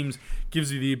more teams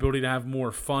gives you the ability to have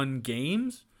more fun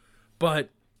games. But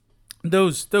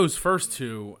those first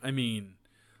 2, I mean,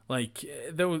 like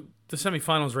the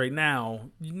semifinals right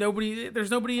now, there's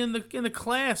nobody in the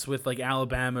class with like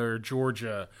Alabama or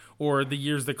Georgia or the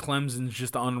years that Clemson's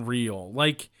just unreal.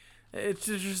 Like there's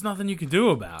just nothing you can do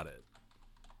about it.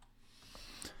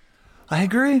 I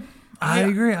agree. I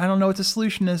don't know what the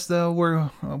solution is though.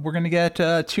 We're gonna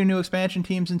get 2 new expansion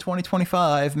teams in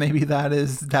 2025. Maybe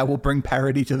that will bring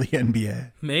parity to the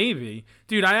NBA. Maybe,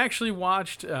 dude. I actually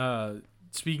watched.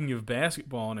 Speaking of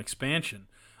basketball and expansion,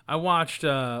 I watched.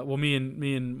 Me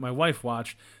and my wife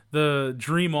watched the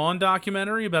Dream On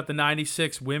documentary about the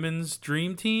 '96 women's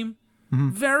Dream Team. Mm-hmm.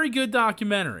 Very good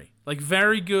documentary. Like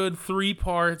very good, 3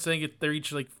 parts. I think they're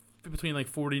each like between like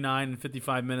 49 and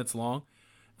 55 minutes long.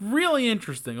 Really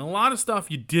interesting. A lot of stuff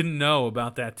you didn't know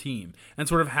about that team and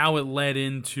sort of how it led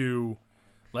into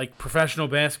like professional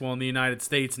basketball in the United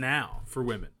States now for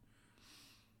women.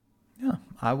 Yeah,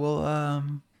 I will.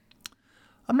 I'm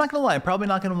not going to lie. I'm probably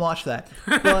not going to watch that.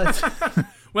 But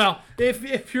well,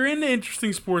 if you're into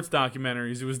interesting sports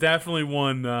documentaries, it was definitely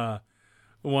one to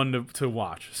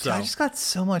watch. So I just got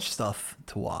so much stuff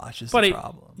to watch is the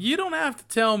problem. You don't have to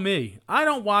tell me. I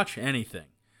don't watch anything.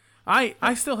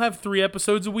 I still have 3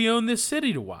 episodes of We Own This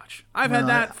City to watch. I've had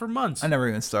that for months. I never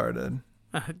even started.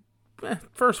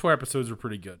 First 4 episodes were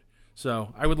pretty good.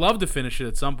 So I would love to finish it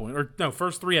at some point. Or no,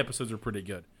 first 3 episodes were pretty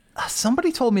good.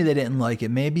 Somebody told me they didn't like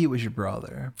it. Maybe it was your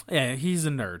brother. Yeah, he's a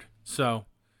nerd. So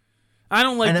I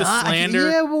don't like the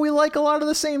slander. Yeah, but we like a lot of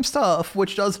the same stuff,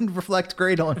 which doesn't reflect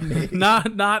great on me.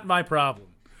 Not my problem.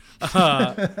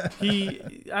 I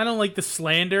don't like the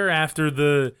slander after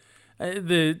the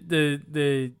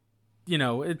 2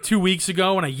 weeks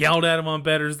ago when I yelled at him on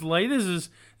Better's Delay. This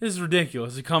is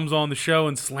ridiculous. He comes on the show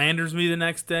and slanders me the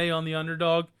next day on the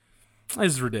Underdog.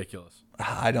 This is ridiculous.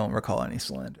 I don't recall any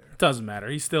slander. Doesn't matter.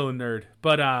 He's still a nerd.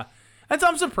 But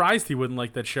I'm surprised he wouldn't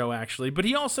like that show, actually. But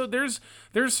he also, there's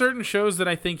certain shows that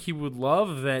I think he would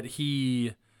love that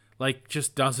he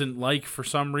just doesn't like for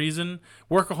some reason.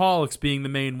 Workaholics being the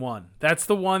main one. That's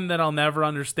the one that I'll never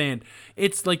understand.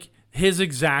 It's like his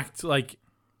exact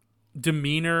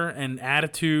demeanor and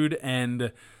attitude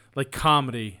and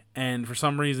comedy, and for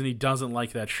some reason he doesn't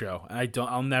like that show.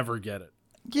 I'll never get it.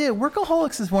 Yeah,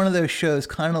 Workaholics is one of those shows,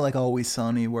 kind of like Always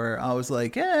Sunny, where I was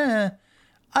like, I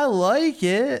like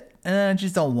it, and I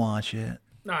just don't watch it.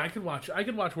 No, I could watch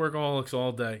Workaholics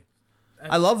all day.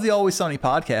 I love the Always Sunny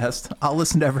podcast. I'll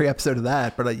listen to every episode of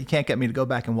that, but you can't get me to go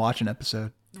back and watch an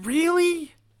episode.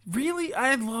 Really?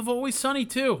 I love Always Sunny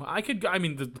too.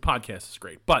 The podcast is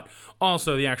great, but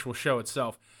also the actual show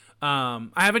itself. I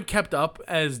haven't kept up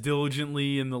as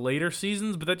diligently in the later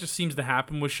seasons, but that just seems to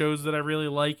happen with shows that I really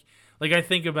like. I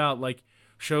think about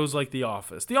shows like The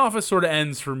Office. The Office sort of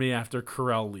ends for me after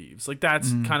Carell leaves.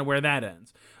 That's kind of where that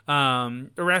ends.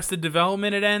 Arrested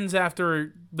Development, it ends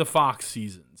after the Fox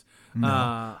seasons.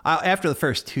 No. After the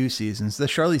first 2 seasons, the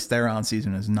Charlize Theron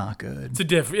season is not good.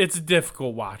 It's a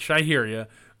difficult watch. I hear you.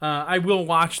 I will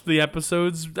watch the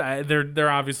episodes.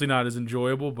 They're obviously not as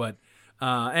enjoyable, but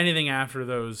anything after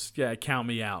those, count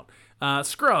me out.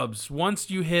 Scrubs.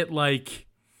 Once you hit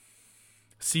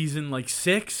season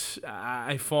 6,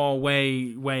 I fall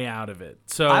way out of it.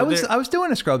 So I was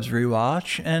doing a Scrubs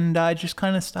rewatch, and I just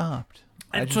kind of stopped.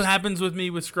 That's what happens with me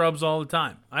with Scrubs all the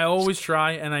time. I always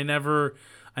try, and I never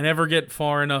get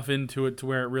far enough into it to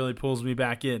where it really pulls me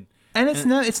back in. And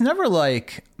it's never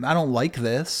like, I don't like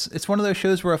this. It's one of those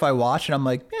shows where if I watch it, I'm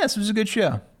like, yeah, this was a good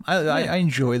show. I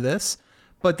enjoy this.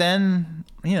 But then,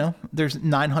 there's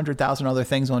 900,000 other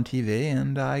things on TV,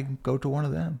 and I go to one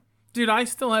of them. Dude, I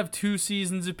still have 2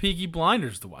 seasons of Peaky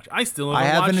Blinders to watch. I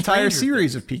have an entire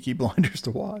series of Peaky Blinders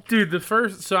to watch. Dude,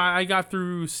 I got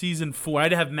through season 4. I had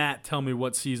to have Matt tell me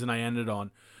what season I ended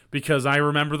on, because I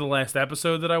remember the last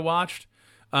episode that I watched.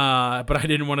 But I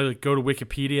didn't want to go to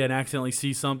Wikipedia and accidentally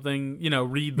see something,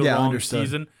 read the wrong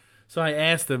season. So I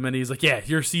asked him, and he's like, "Yeah,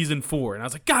 you're season 4." And I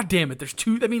was like, "God damn it! There's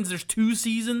 2. That means there's 2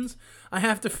 seasons I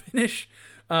have to finish."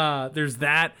 There's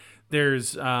that.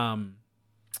 There's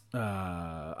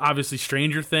obviously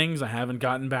Stranger Things. I haven't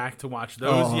gotten back to watch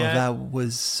those yet. That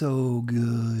was so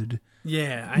good.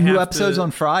 Yeah, new episodes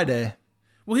on Friday.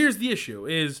 Well, here's the issue: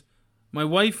 is my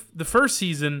wife, the first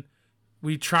season,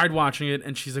 we tried watching it,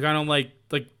 and she's like, "I don't like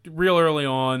real early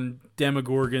on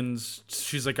Demogorgons."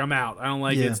 She's like, "I'm out. I don't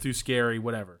like it. It's too scary.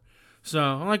 Whatever." So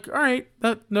I'm like, "All right,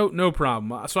 no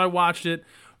problem." So I watched it.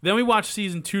 Then we watched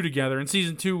season 2 together, and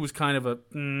season 2 was kind of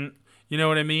you know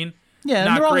what I mean? Yeah,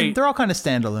 not great. They're all kind of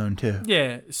standalone too.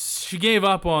 Yeah, she gave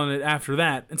up on it after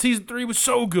that, and season 3 was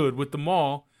so good with the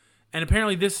mall, and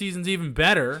apparently this season's even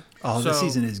better. Oh, this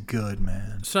season is good,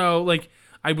 man. So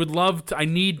I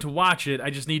need to watch it. I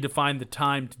just need to find the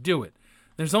time to do it.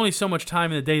 There's only so much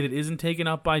time in the day that isn't taken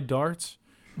up by darts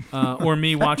or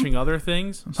me watching other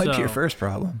things. Might be your first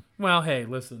problem. Well, hey,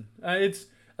 listen. It's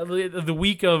the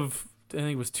week of, I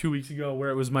think it was 2 weeks ago, where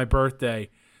it was my birthday.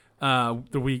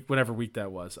 Whatever week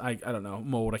that was. I don't know.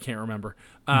 I'm old. I can't remember.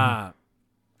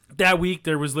 That week,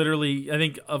 there was literally, I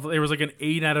think, there was an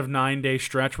 8 out of 9 day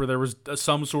stretch where there was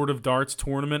some sort of darts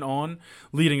tournament on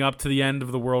leading up to the end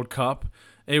of the World Cup.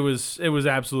 It was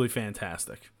absolutely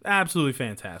fantastic. Absolutely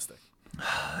fantastic.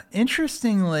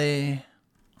 Interestingly,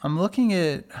 I'm looking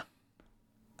at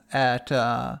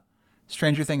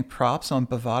Stranger Things props on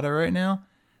Bovada right now.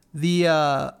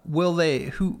 The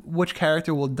which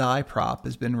character will die prop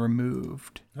has been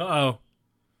removed. Uh-oh.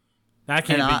 That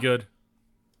can't be good.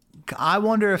 I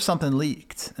wonder if something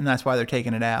leaked, and that's why they're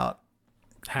taking it out.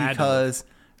 Because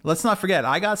let's not forget,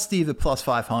 I got Steve at plus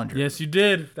 500. Yes, you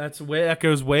did. That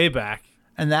goes way back.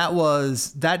 And that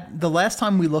was the last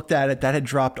time we looked at it, that had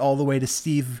dropped all the way to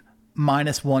Steve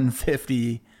minus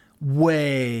 150,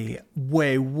 way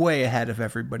ahead of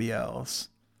everybody else.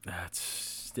 That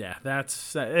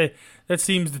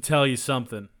seems to tell you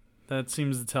something. That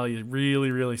seems to tell you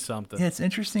really, really something. Yeah, it's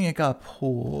interesting it got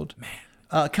pulled. Man.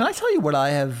 Can I tell you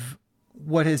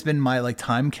what has been my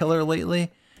time killer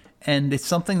lately? And it's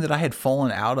something that I had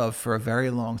fallen out of for a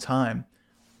very long time.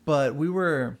 But we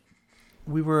were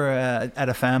at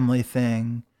a family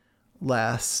thing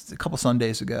a couple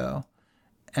Sundays ago,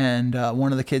 and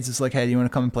one of the kids is like, "Hey, do you want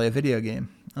to come and play a video game?"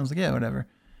 I was like, "Yeah, whatever."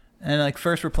 And like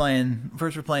first we're playing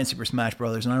Super Smash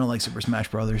Brothers, and I don't like Super Smash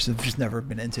Brothers. I've just never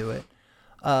been into it.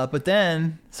 But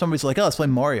then somebody's like, "Oh, let's play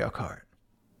Mario Kart."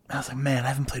 I was like, "Man, I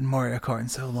haven't played Mario Kart in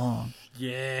so long."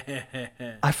 Yeah.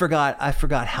 I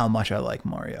forgot how much I like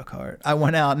Mario Kart. I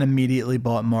went out and immediately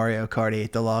bought Mario Kart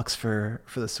 8 Deluxe for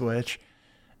the Switch,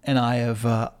 and I have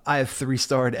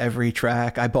 3-starred every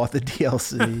track. I bought the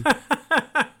DLC.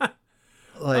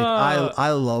 I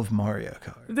love Mario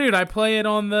Kart. Dude, I play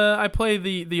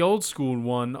the old school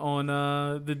one on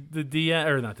the DS,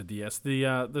 or not the DS,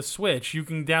 the Switch. You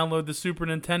can download the Super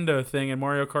Nintendo thing, and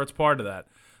Mario Kart's part of that.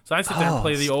 So I sit there and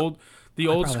play the old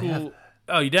school.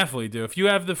 Oh, you definitely do. If you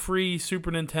have the free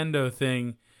Super Nintendo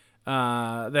thing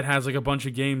that has like a bunch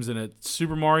of games in it,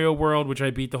 Super Mario World, which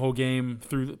I beat the whole game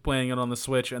through playing it on the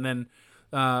Switch, and then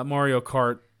Mario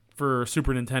Kart for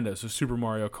Super Nintendo, so Super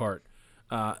Mario Kart.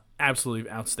 Absolutely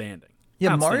outstanding.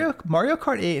 Yeah, outstanding. Mario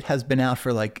Kart 8 has been out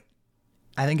for like,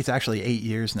 I think it's actually 8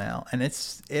 years now, and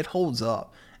it holds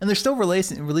up. And they're still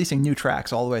releasing new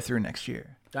tracks all the way through next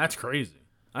year. That's crazy.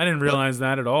 I didn't realize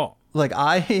that at all. Like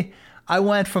I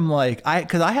went from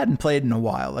because I hadn't played in a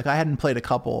while. Like I hadn't played a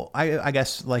couple. I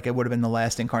guess like it would have been the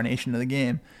last incarnation of the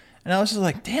game, and I was just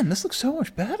like, damn, this looks so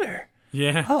much better.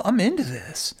 Yeah. Oh, I'm into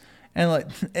this. And like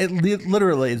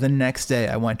literally the next day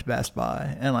I went to Best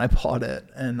Buy and I bought it,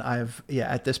 and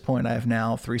at this point I have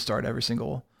now 3-starred every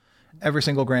single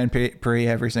Grand Prix,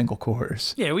 every single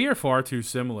course. Yeah, we are far too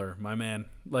similar, my man.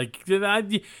 Like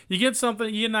you get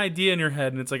something, you get an idea in your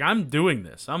head, and it's like, I'm doing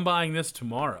this. I'm buying this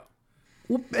tomorrow.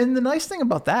 Well, and the nice thing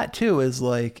about that too is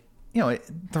like, the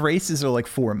races are like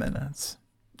 4 minutes.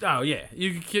 Oh yeah,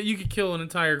 you could kill an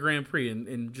entire Grand Prix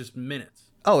in just minutes.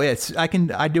 Oh, yeah,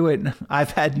 I do it.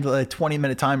 I've had a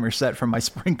 20-minute timer set for my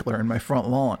sprinkler in my front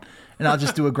lawn, and I'll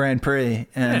just do a Grand Prix,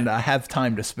 and I have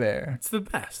time to spare. It's the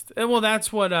best. And well,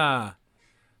 that's what.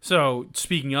 So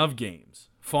speaking of games,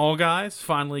 Fall Guys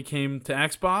finally came to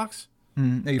Xbox.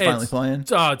 Are you finally playing?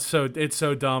 Oh, it's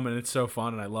so dumb and it's so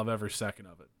fun, and I love every second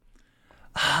of it.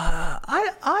 I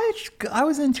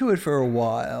was into it for a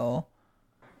while.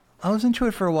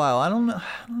 I don't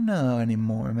know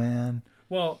anymore, man.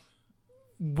 Well,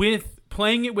 with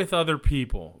playing it with other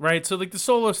people, right? So like the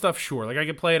solo stuff, sure. Like I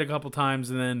could play it a couple times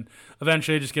and then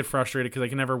eventually I just get frustrated because I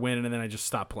can never win, and then I just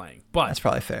stop playing. But that's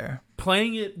probably fair.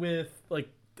 Playing it with like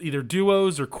either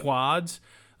duos or quads,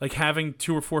 like having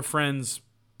 2 or 4 friends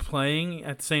playing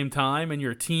at the same time, and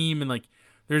you're a team, and like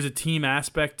there's a team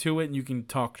aspect to it, and you can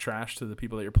talk trash to the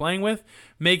people that you're playing with,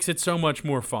 makes it so much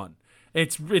more fun.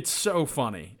 It's so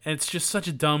funny. And it's just such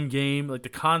a dumb game. Like the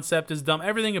concept is dumb.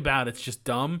 Everything about it's just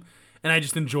dumb. And I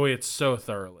just enjoy it so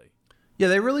thoroughly. Yeah,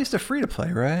 they released a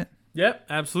free-to-play, right? Yep,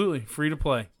 absolutely. Free to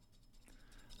play.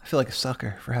 I feel like a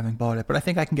sucker for having bought it, but I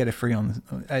think I can get it free on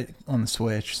the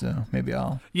Switch, so maybe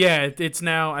I'll... Yeah, it's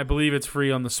now, I believe it's free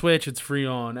on the Switch, it's free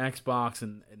on Xbox,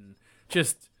 and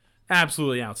just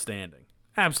absolutely outstanding.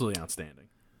 Absolutely outstanding.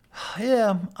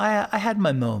 Yeah, I had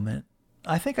my moment.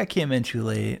 I think I came in too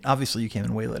late. Obviously, you came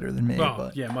in way later than me. Oh,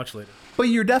 yeah, much later. But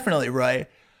you're definitely right.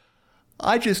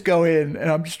 I just go in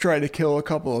and I'm just trying to kill a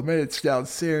couple of minutes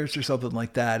downstairs or something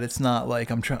like that. It's not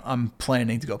like I'm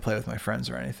planning to go play with my friends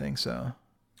or anything. So,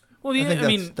 well, yeah, I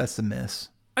think that's the miss.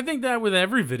 I think that with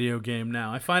every video game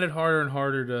now, I find it harder and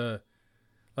harder to,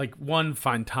 like,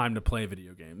 find time to play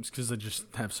video games because I just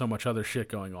have so much other shit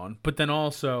going on. But then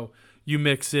also you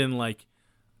mix in like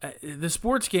the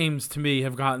sports games to me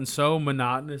have gotten so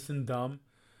monotonous and dumb.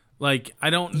 Like I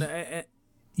don't.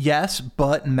 Yes,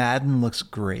 but Madden looks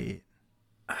great.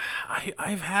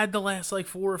 I've had the last like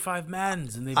 4 or 5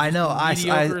 Maddens, and they've been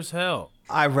mediocre as hell.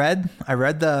 I read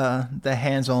the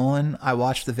hands-on. I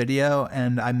watched the video,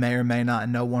 and I may or may not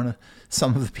know one of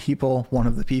the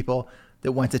people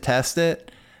that went to test it,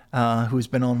 who's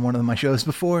been on one of my shows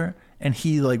before, and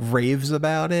he like raves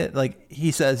about it. Like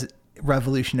he says,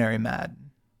 revolutionary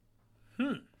Madden.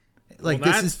 Like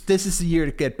well, this is the year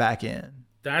to get back in.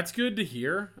 That's good to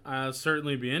hear. I'll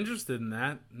certainly be interested in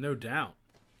that, no doubt.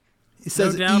 He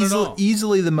says no doubt at all.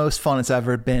 Easily the most fun it's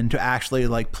ever been to actually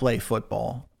like play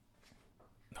football.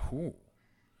 Ooh.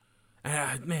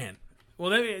 Man.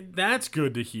 Well, that's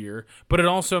good to hear, but it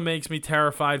also makes me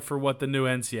terrified for what the new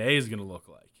NCAA is going to look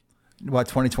like. What,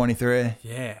 2023?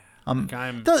 Yeah.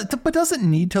 But does it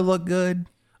need to look good?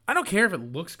 I don't care if it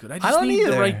looks good. I just need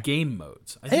the right game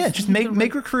modes. Just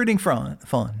make recruiting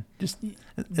fun. Just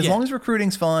as long as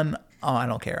recruiting's fun, I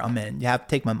don't care. I'm in. You have to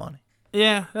take my money.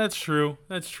 Yeah, that's true.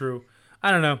 I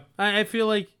don't know. I feel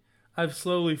like I've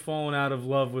slowly fallen out of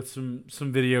love with some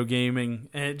video gaming,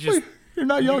 and it just you're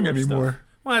not young anymore.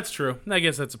 Well, that's true. I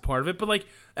guess that's a part of it. But like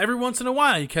every once in a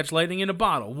while, you catch lightning in a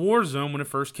bottle. Warzone, when it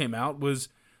first came out, was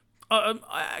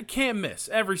I can't miss.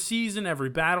 Every season, every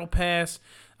battle pass,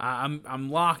 I'm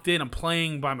locked in. I'm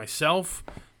playing by myself.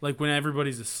 Like when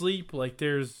everybody's asleep. Like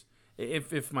there's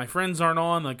if my friends aren't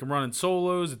on, like I'm running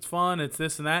solos. It's fun. It's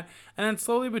this and that. And then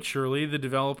slowly but surely, the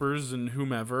developers and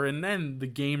whomever, and then the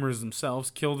gamers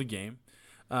themselves kill the game.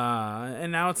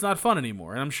 And now it's not fun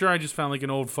anymore. And I'm sure I just found like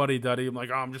an old fuddy-duddy. I'm like,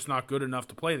 oh, I'm just not good enough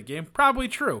to play the game. Probably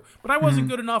true. But I wasn't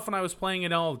good enough when I was playing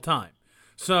it all the time.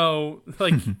 So,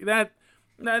 like,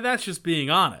 that's just being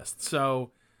honest.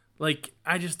 So, like,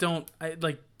 I just don't...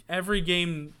 every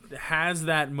game has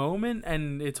that moment,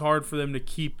 and it's hard for them to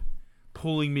keep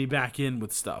pulling me back in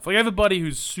with stuff. Like, I have a buddy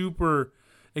who's super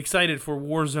excited for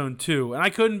Warzone 2, and I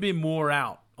couldn't be more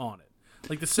out on it.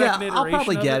 Like the second iteration I'll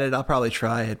probably get it. I'll probably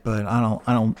try it, but I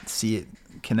don't see it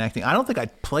connecting. I don't think I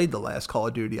played the last Call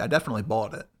of Duty. I definitely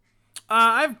bought it.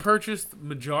 I've purchased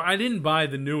I didn't buy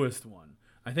the newest one.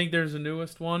 I think there's a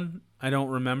newest one. I don't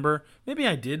remember. Maybe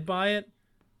I did buy it.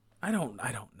 I don't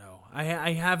know.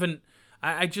 I haven't.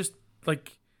 I just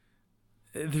like.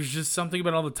 There's just something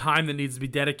about all the time that needs to be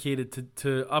dedicated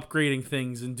to upgrading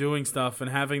things and doing stuff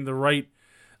and having the right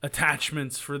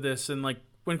attachments for this and like.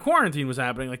 When quarantine was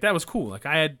happening, like that was cool. Like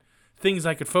I had things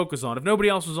I could focus on. If nobody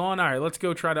else was on, all right, let's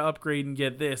go try to upgrade and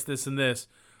get this, and this,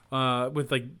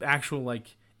 with like actual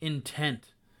like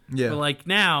intent. Yeah. But like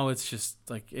now, it's just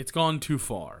like it's gone too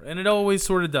far, and it always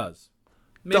sort of does.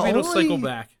 Maybe it'll cycle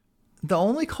back. The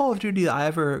only Call of Duty I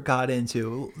ever got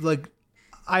into, like,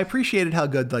 I appreciated how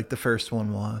good like the first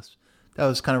one was. That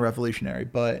was kind of revolutionary,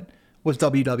 but was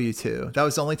WW2. That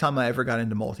was the only time I ever got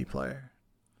into multiplayer.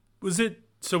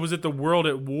 So was it the World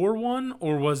at War one,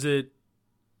 or was it?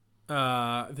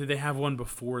 Did they have one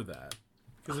before that?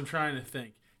 Because I'm trying to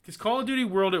think. Because Call of Duty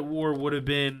World at War would have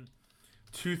been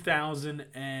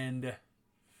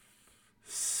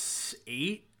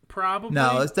 2008, probably.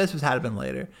 No, this had to been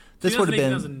later. This would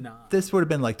have been. This would have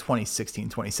been like 2016,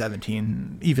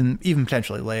 2017, even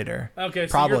potentially later. Okay,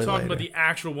 so probably you're talking later. about the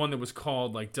actual one that was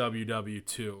called like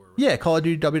WW2. Yeah, Call of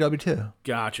Duty WW2.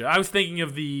 Gotcha. I was thinking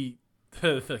of the.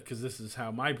 Because this is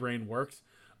how my brain works.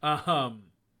 I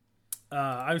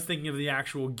was thinking of the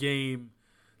actual game,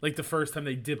 like the first time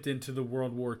they dipped into the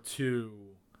World War II.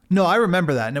 No, I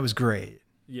remember that, and it was great.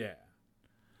 Yeah, it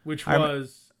would have been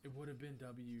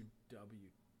WW2, I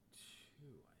think.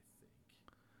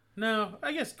 No,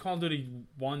 I guess Call of Duty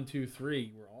 1, 2,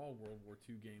 3 were all World War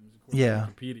II games according to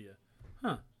Wikipedia.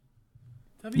 Huh.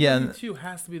 WW2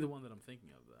 has to be the one that I'm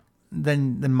thinking of, though.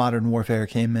 Then Modern Warfare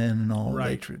came in and all.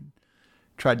 Right. They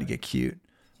tried to get cute,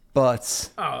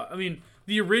 but I mean,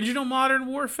 the original Modern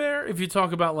Warfare, if you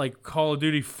talk about like Call of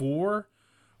Duty 4,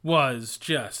 was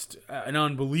just an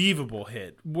unbelievable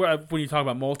hit when you talk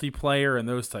about multiplayer and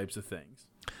those types of things.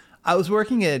 I was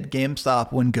working at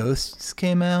GameStop when Ghosts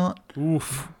came out.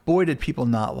 Oof. Boy, did people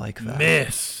not like that.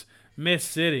 Miss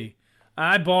City.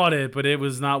 I bought it, but it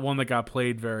was not one that got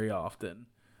played very often.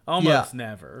 Almost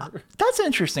never. That's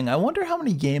interesting. I wonder how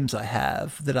many games I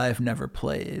have that I have never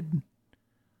played.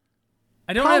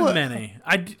 I don't have many.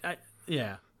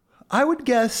 Yeah. I would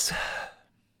guess.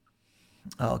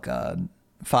 Oh God,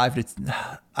 5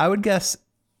 to. I would guess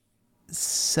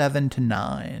 7 to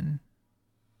 9.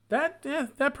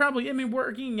 That probably. I mean,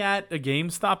 working at a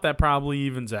GameStop, that probably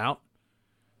evens out.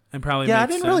 And probably I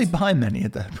makes didn't sense. really buy many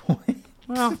at that point.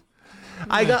 Well,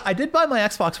 I did buy my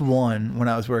Xbox One when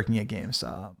I was working at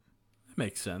GameStop. That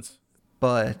makes sense.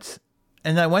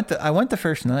 And I went the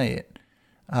first night.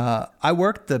 I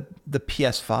worked the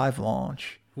PS5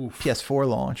 launch, PS4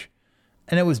 launch,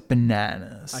 and it was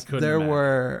bananas. I couldn't There imagine.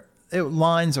 were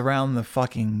lines around the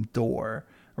fucking door,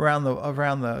 around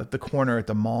the corner at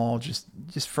the mall, just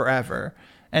forever,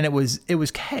 and it was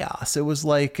chaos. It was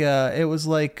like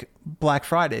Black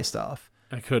Friday stuff.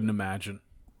 I couldn't imagine.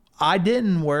 I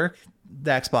didn't work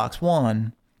the Xbox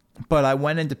One, but I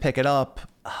went in to pick it up.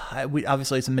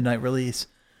 Obviously, it's a midnight release.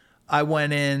 I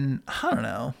went in, I don't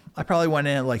know. I probably went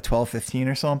in at like 12:15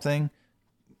 or something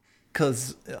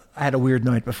because I had a weird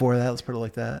night before that. Let's put it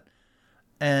like that.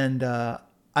 And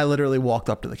I literally walked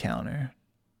up to the counter.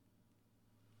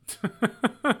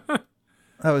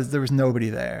 There was nobody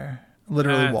there.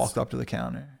 Literally walked up to the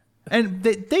counter. And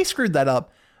they screwed that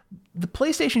up. The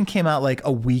PlayStation came out like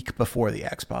a week before the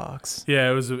Xbox. Yeah,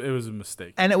 it was a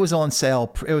mistake. And it was on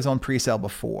sale. It was on pre-sale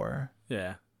before.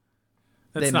 Yeah.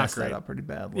 They messed that up pretty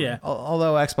badly. Yeah.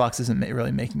 Although Xbox isn't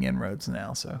really making inroads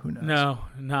now, so who knows? No,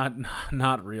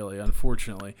 not really,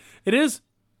 unfortunately. It is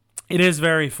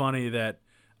very funny that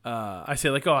I say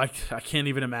like, oh, I can't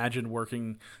even imagine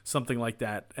working something like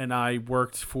that. And I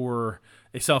worked for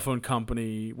a cell phone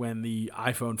company when the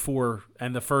iPhone 4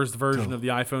 and the first version of the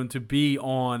iPhone to be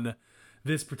on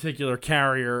this particular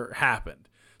carrier happened.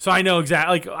 So I know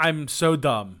exactly, like, I'm so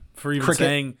dumb for even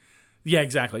saying, yeah,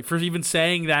 exactly. For even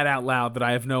saying that out loud that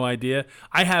I have no idea.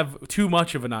 I have too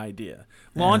much of an idea.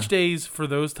 Launch days for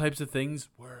those types of things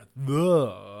were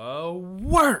the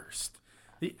worst.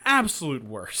 The absolute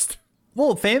worst.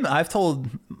 Well, I've told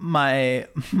my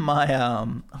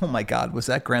oh my God, was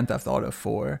that Grand Theft Auto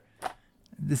 4?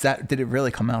 Did it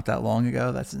really come out that long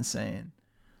ago? That's insane.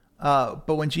 But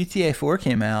when GTA 4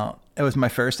 came out, it was my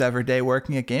first ever day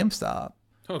working at GameStop.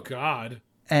 Oh God.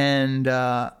 And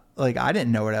like, I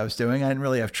didn't know what I was doing. I didn't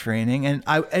really have training, and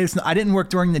I didn't work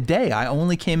during the day. I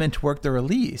only came in to work the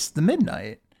release, the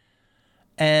midnight.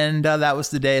 And that was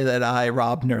the day that I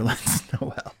robbed Nerlens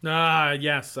Noel. Ah,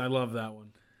 yes, I love that one.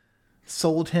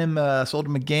 Sold him a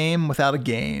game without a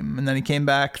game, and then he came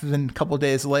back. Then a couple of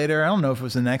days later, I don't know if it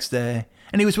was the next day,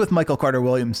 and he was with Michael Carter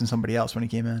Williams and somebody else when he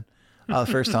came in the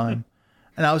first time.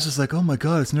 And I was just like, oh my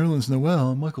God, it's Nerlens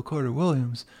Noel and Michael Carter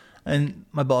Williams. And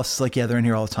my boss is like, yeah, they're in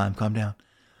here all the time. Calm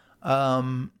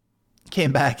down.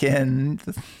 Came back in.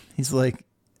 He's like,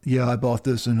 yeah, I bought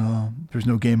this, and there's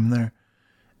no game in there.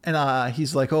 And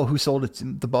he's like, oh, who sold it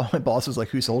to my boss was like,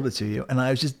 who sold it to you? And I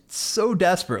was just so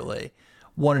desperately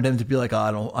wanted him to be like,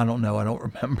 oh, I don't know. I don't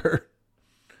remember.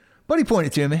 But he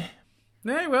pointed to me.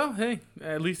 Hey, well,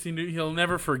 at least he knew he'll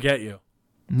never forget you.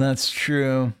 That's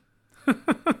true.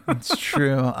 It's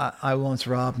true. I once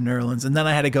robbed Nerlens, and then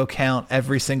I had to go count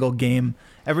every single game,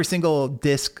 every single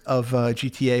disc of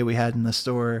GTA we had in the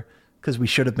store, because we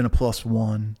should have been a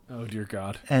 +1. Oh, dear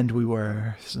God. And we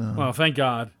were. So. Well, thank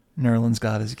God. Nerlens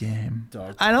got his game.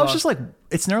 Dog. And I was just like,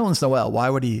 it's Nerlens Noel. Why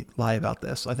would he lie about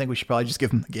this? I think we should probably just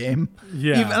give him the game.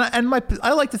 Yeah.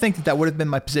 I like to think that would have been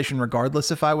my position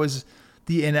regardless if I was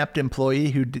the inept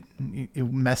employee who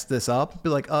messed this up. Be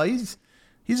like, oh, he's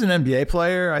an NBA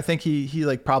player. I think he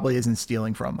like probably isn't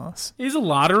stealing from us. He's a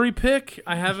lottery pick.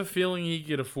 I have a feeling he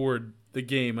could afford the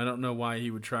game. I don't know why he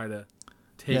would try to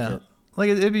take it. Like,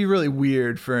 it'd be really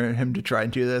weird for him to try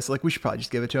and do this. Like, we should probably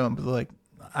just give it to him. But like,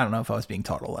 I don't know if I was being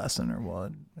taught a lesson or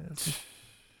what.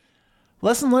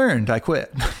 Lesson learned. I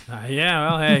quit. Yeah,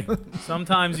 well, hey,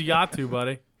 sometimes you got to,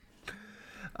 buddy.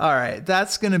 All right,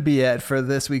 that's going to be it for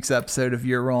this week's episode of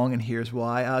You're Wrong and Here's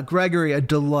Why. Gregory, a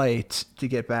delight to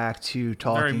get back to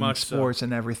talking sports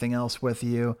and everything else with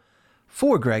you.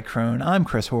 For Greg Crone, I'm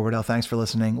Chris Horwedel. Thanks for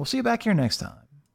listening. We'll see you back here next time.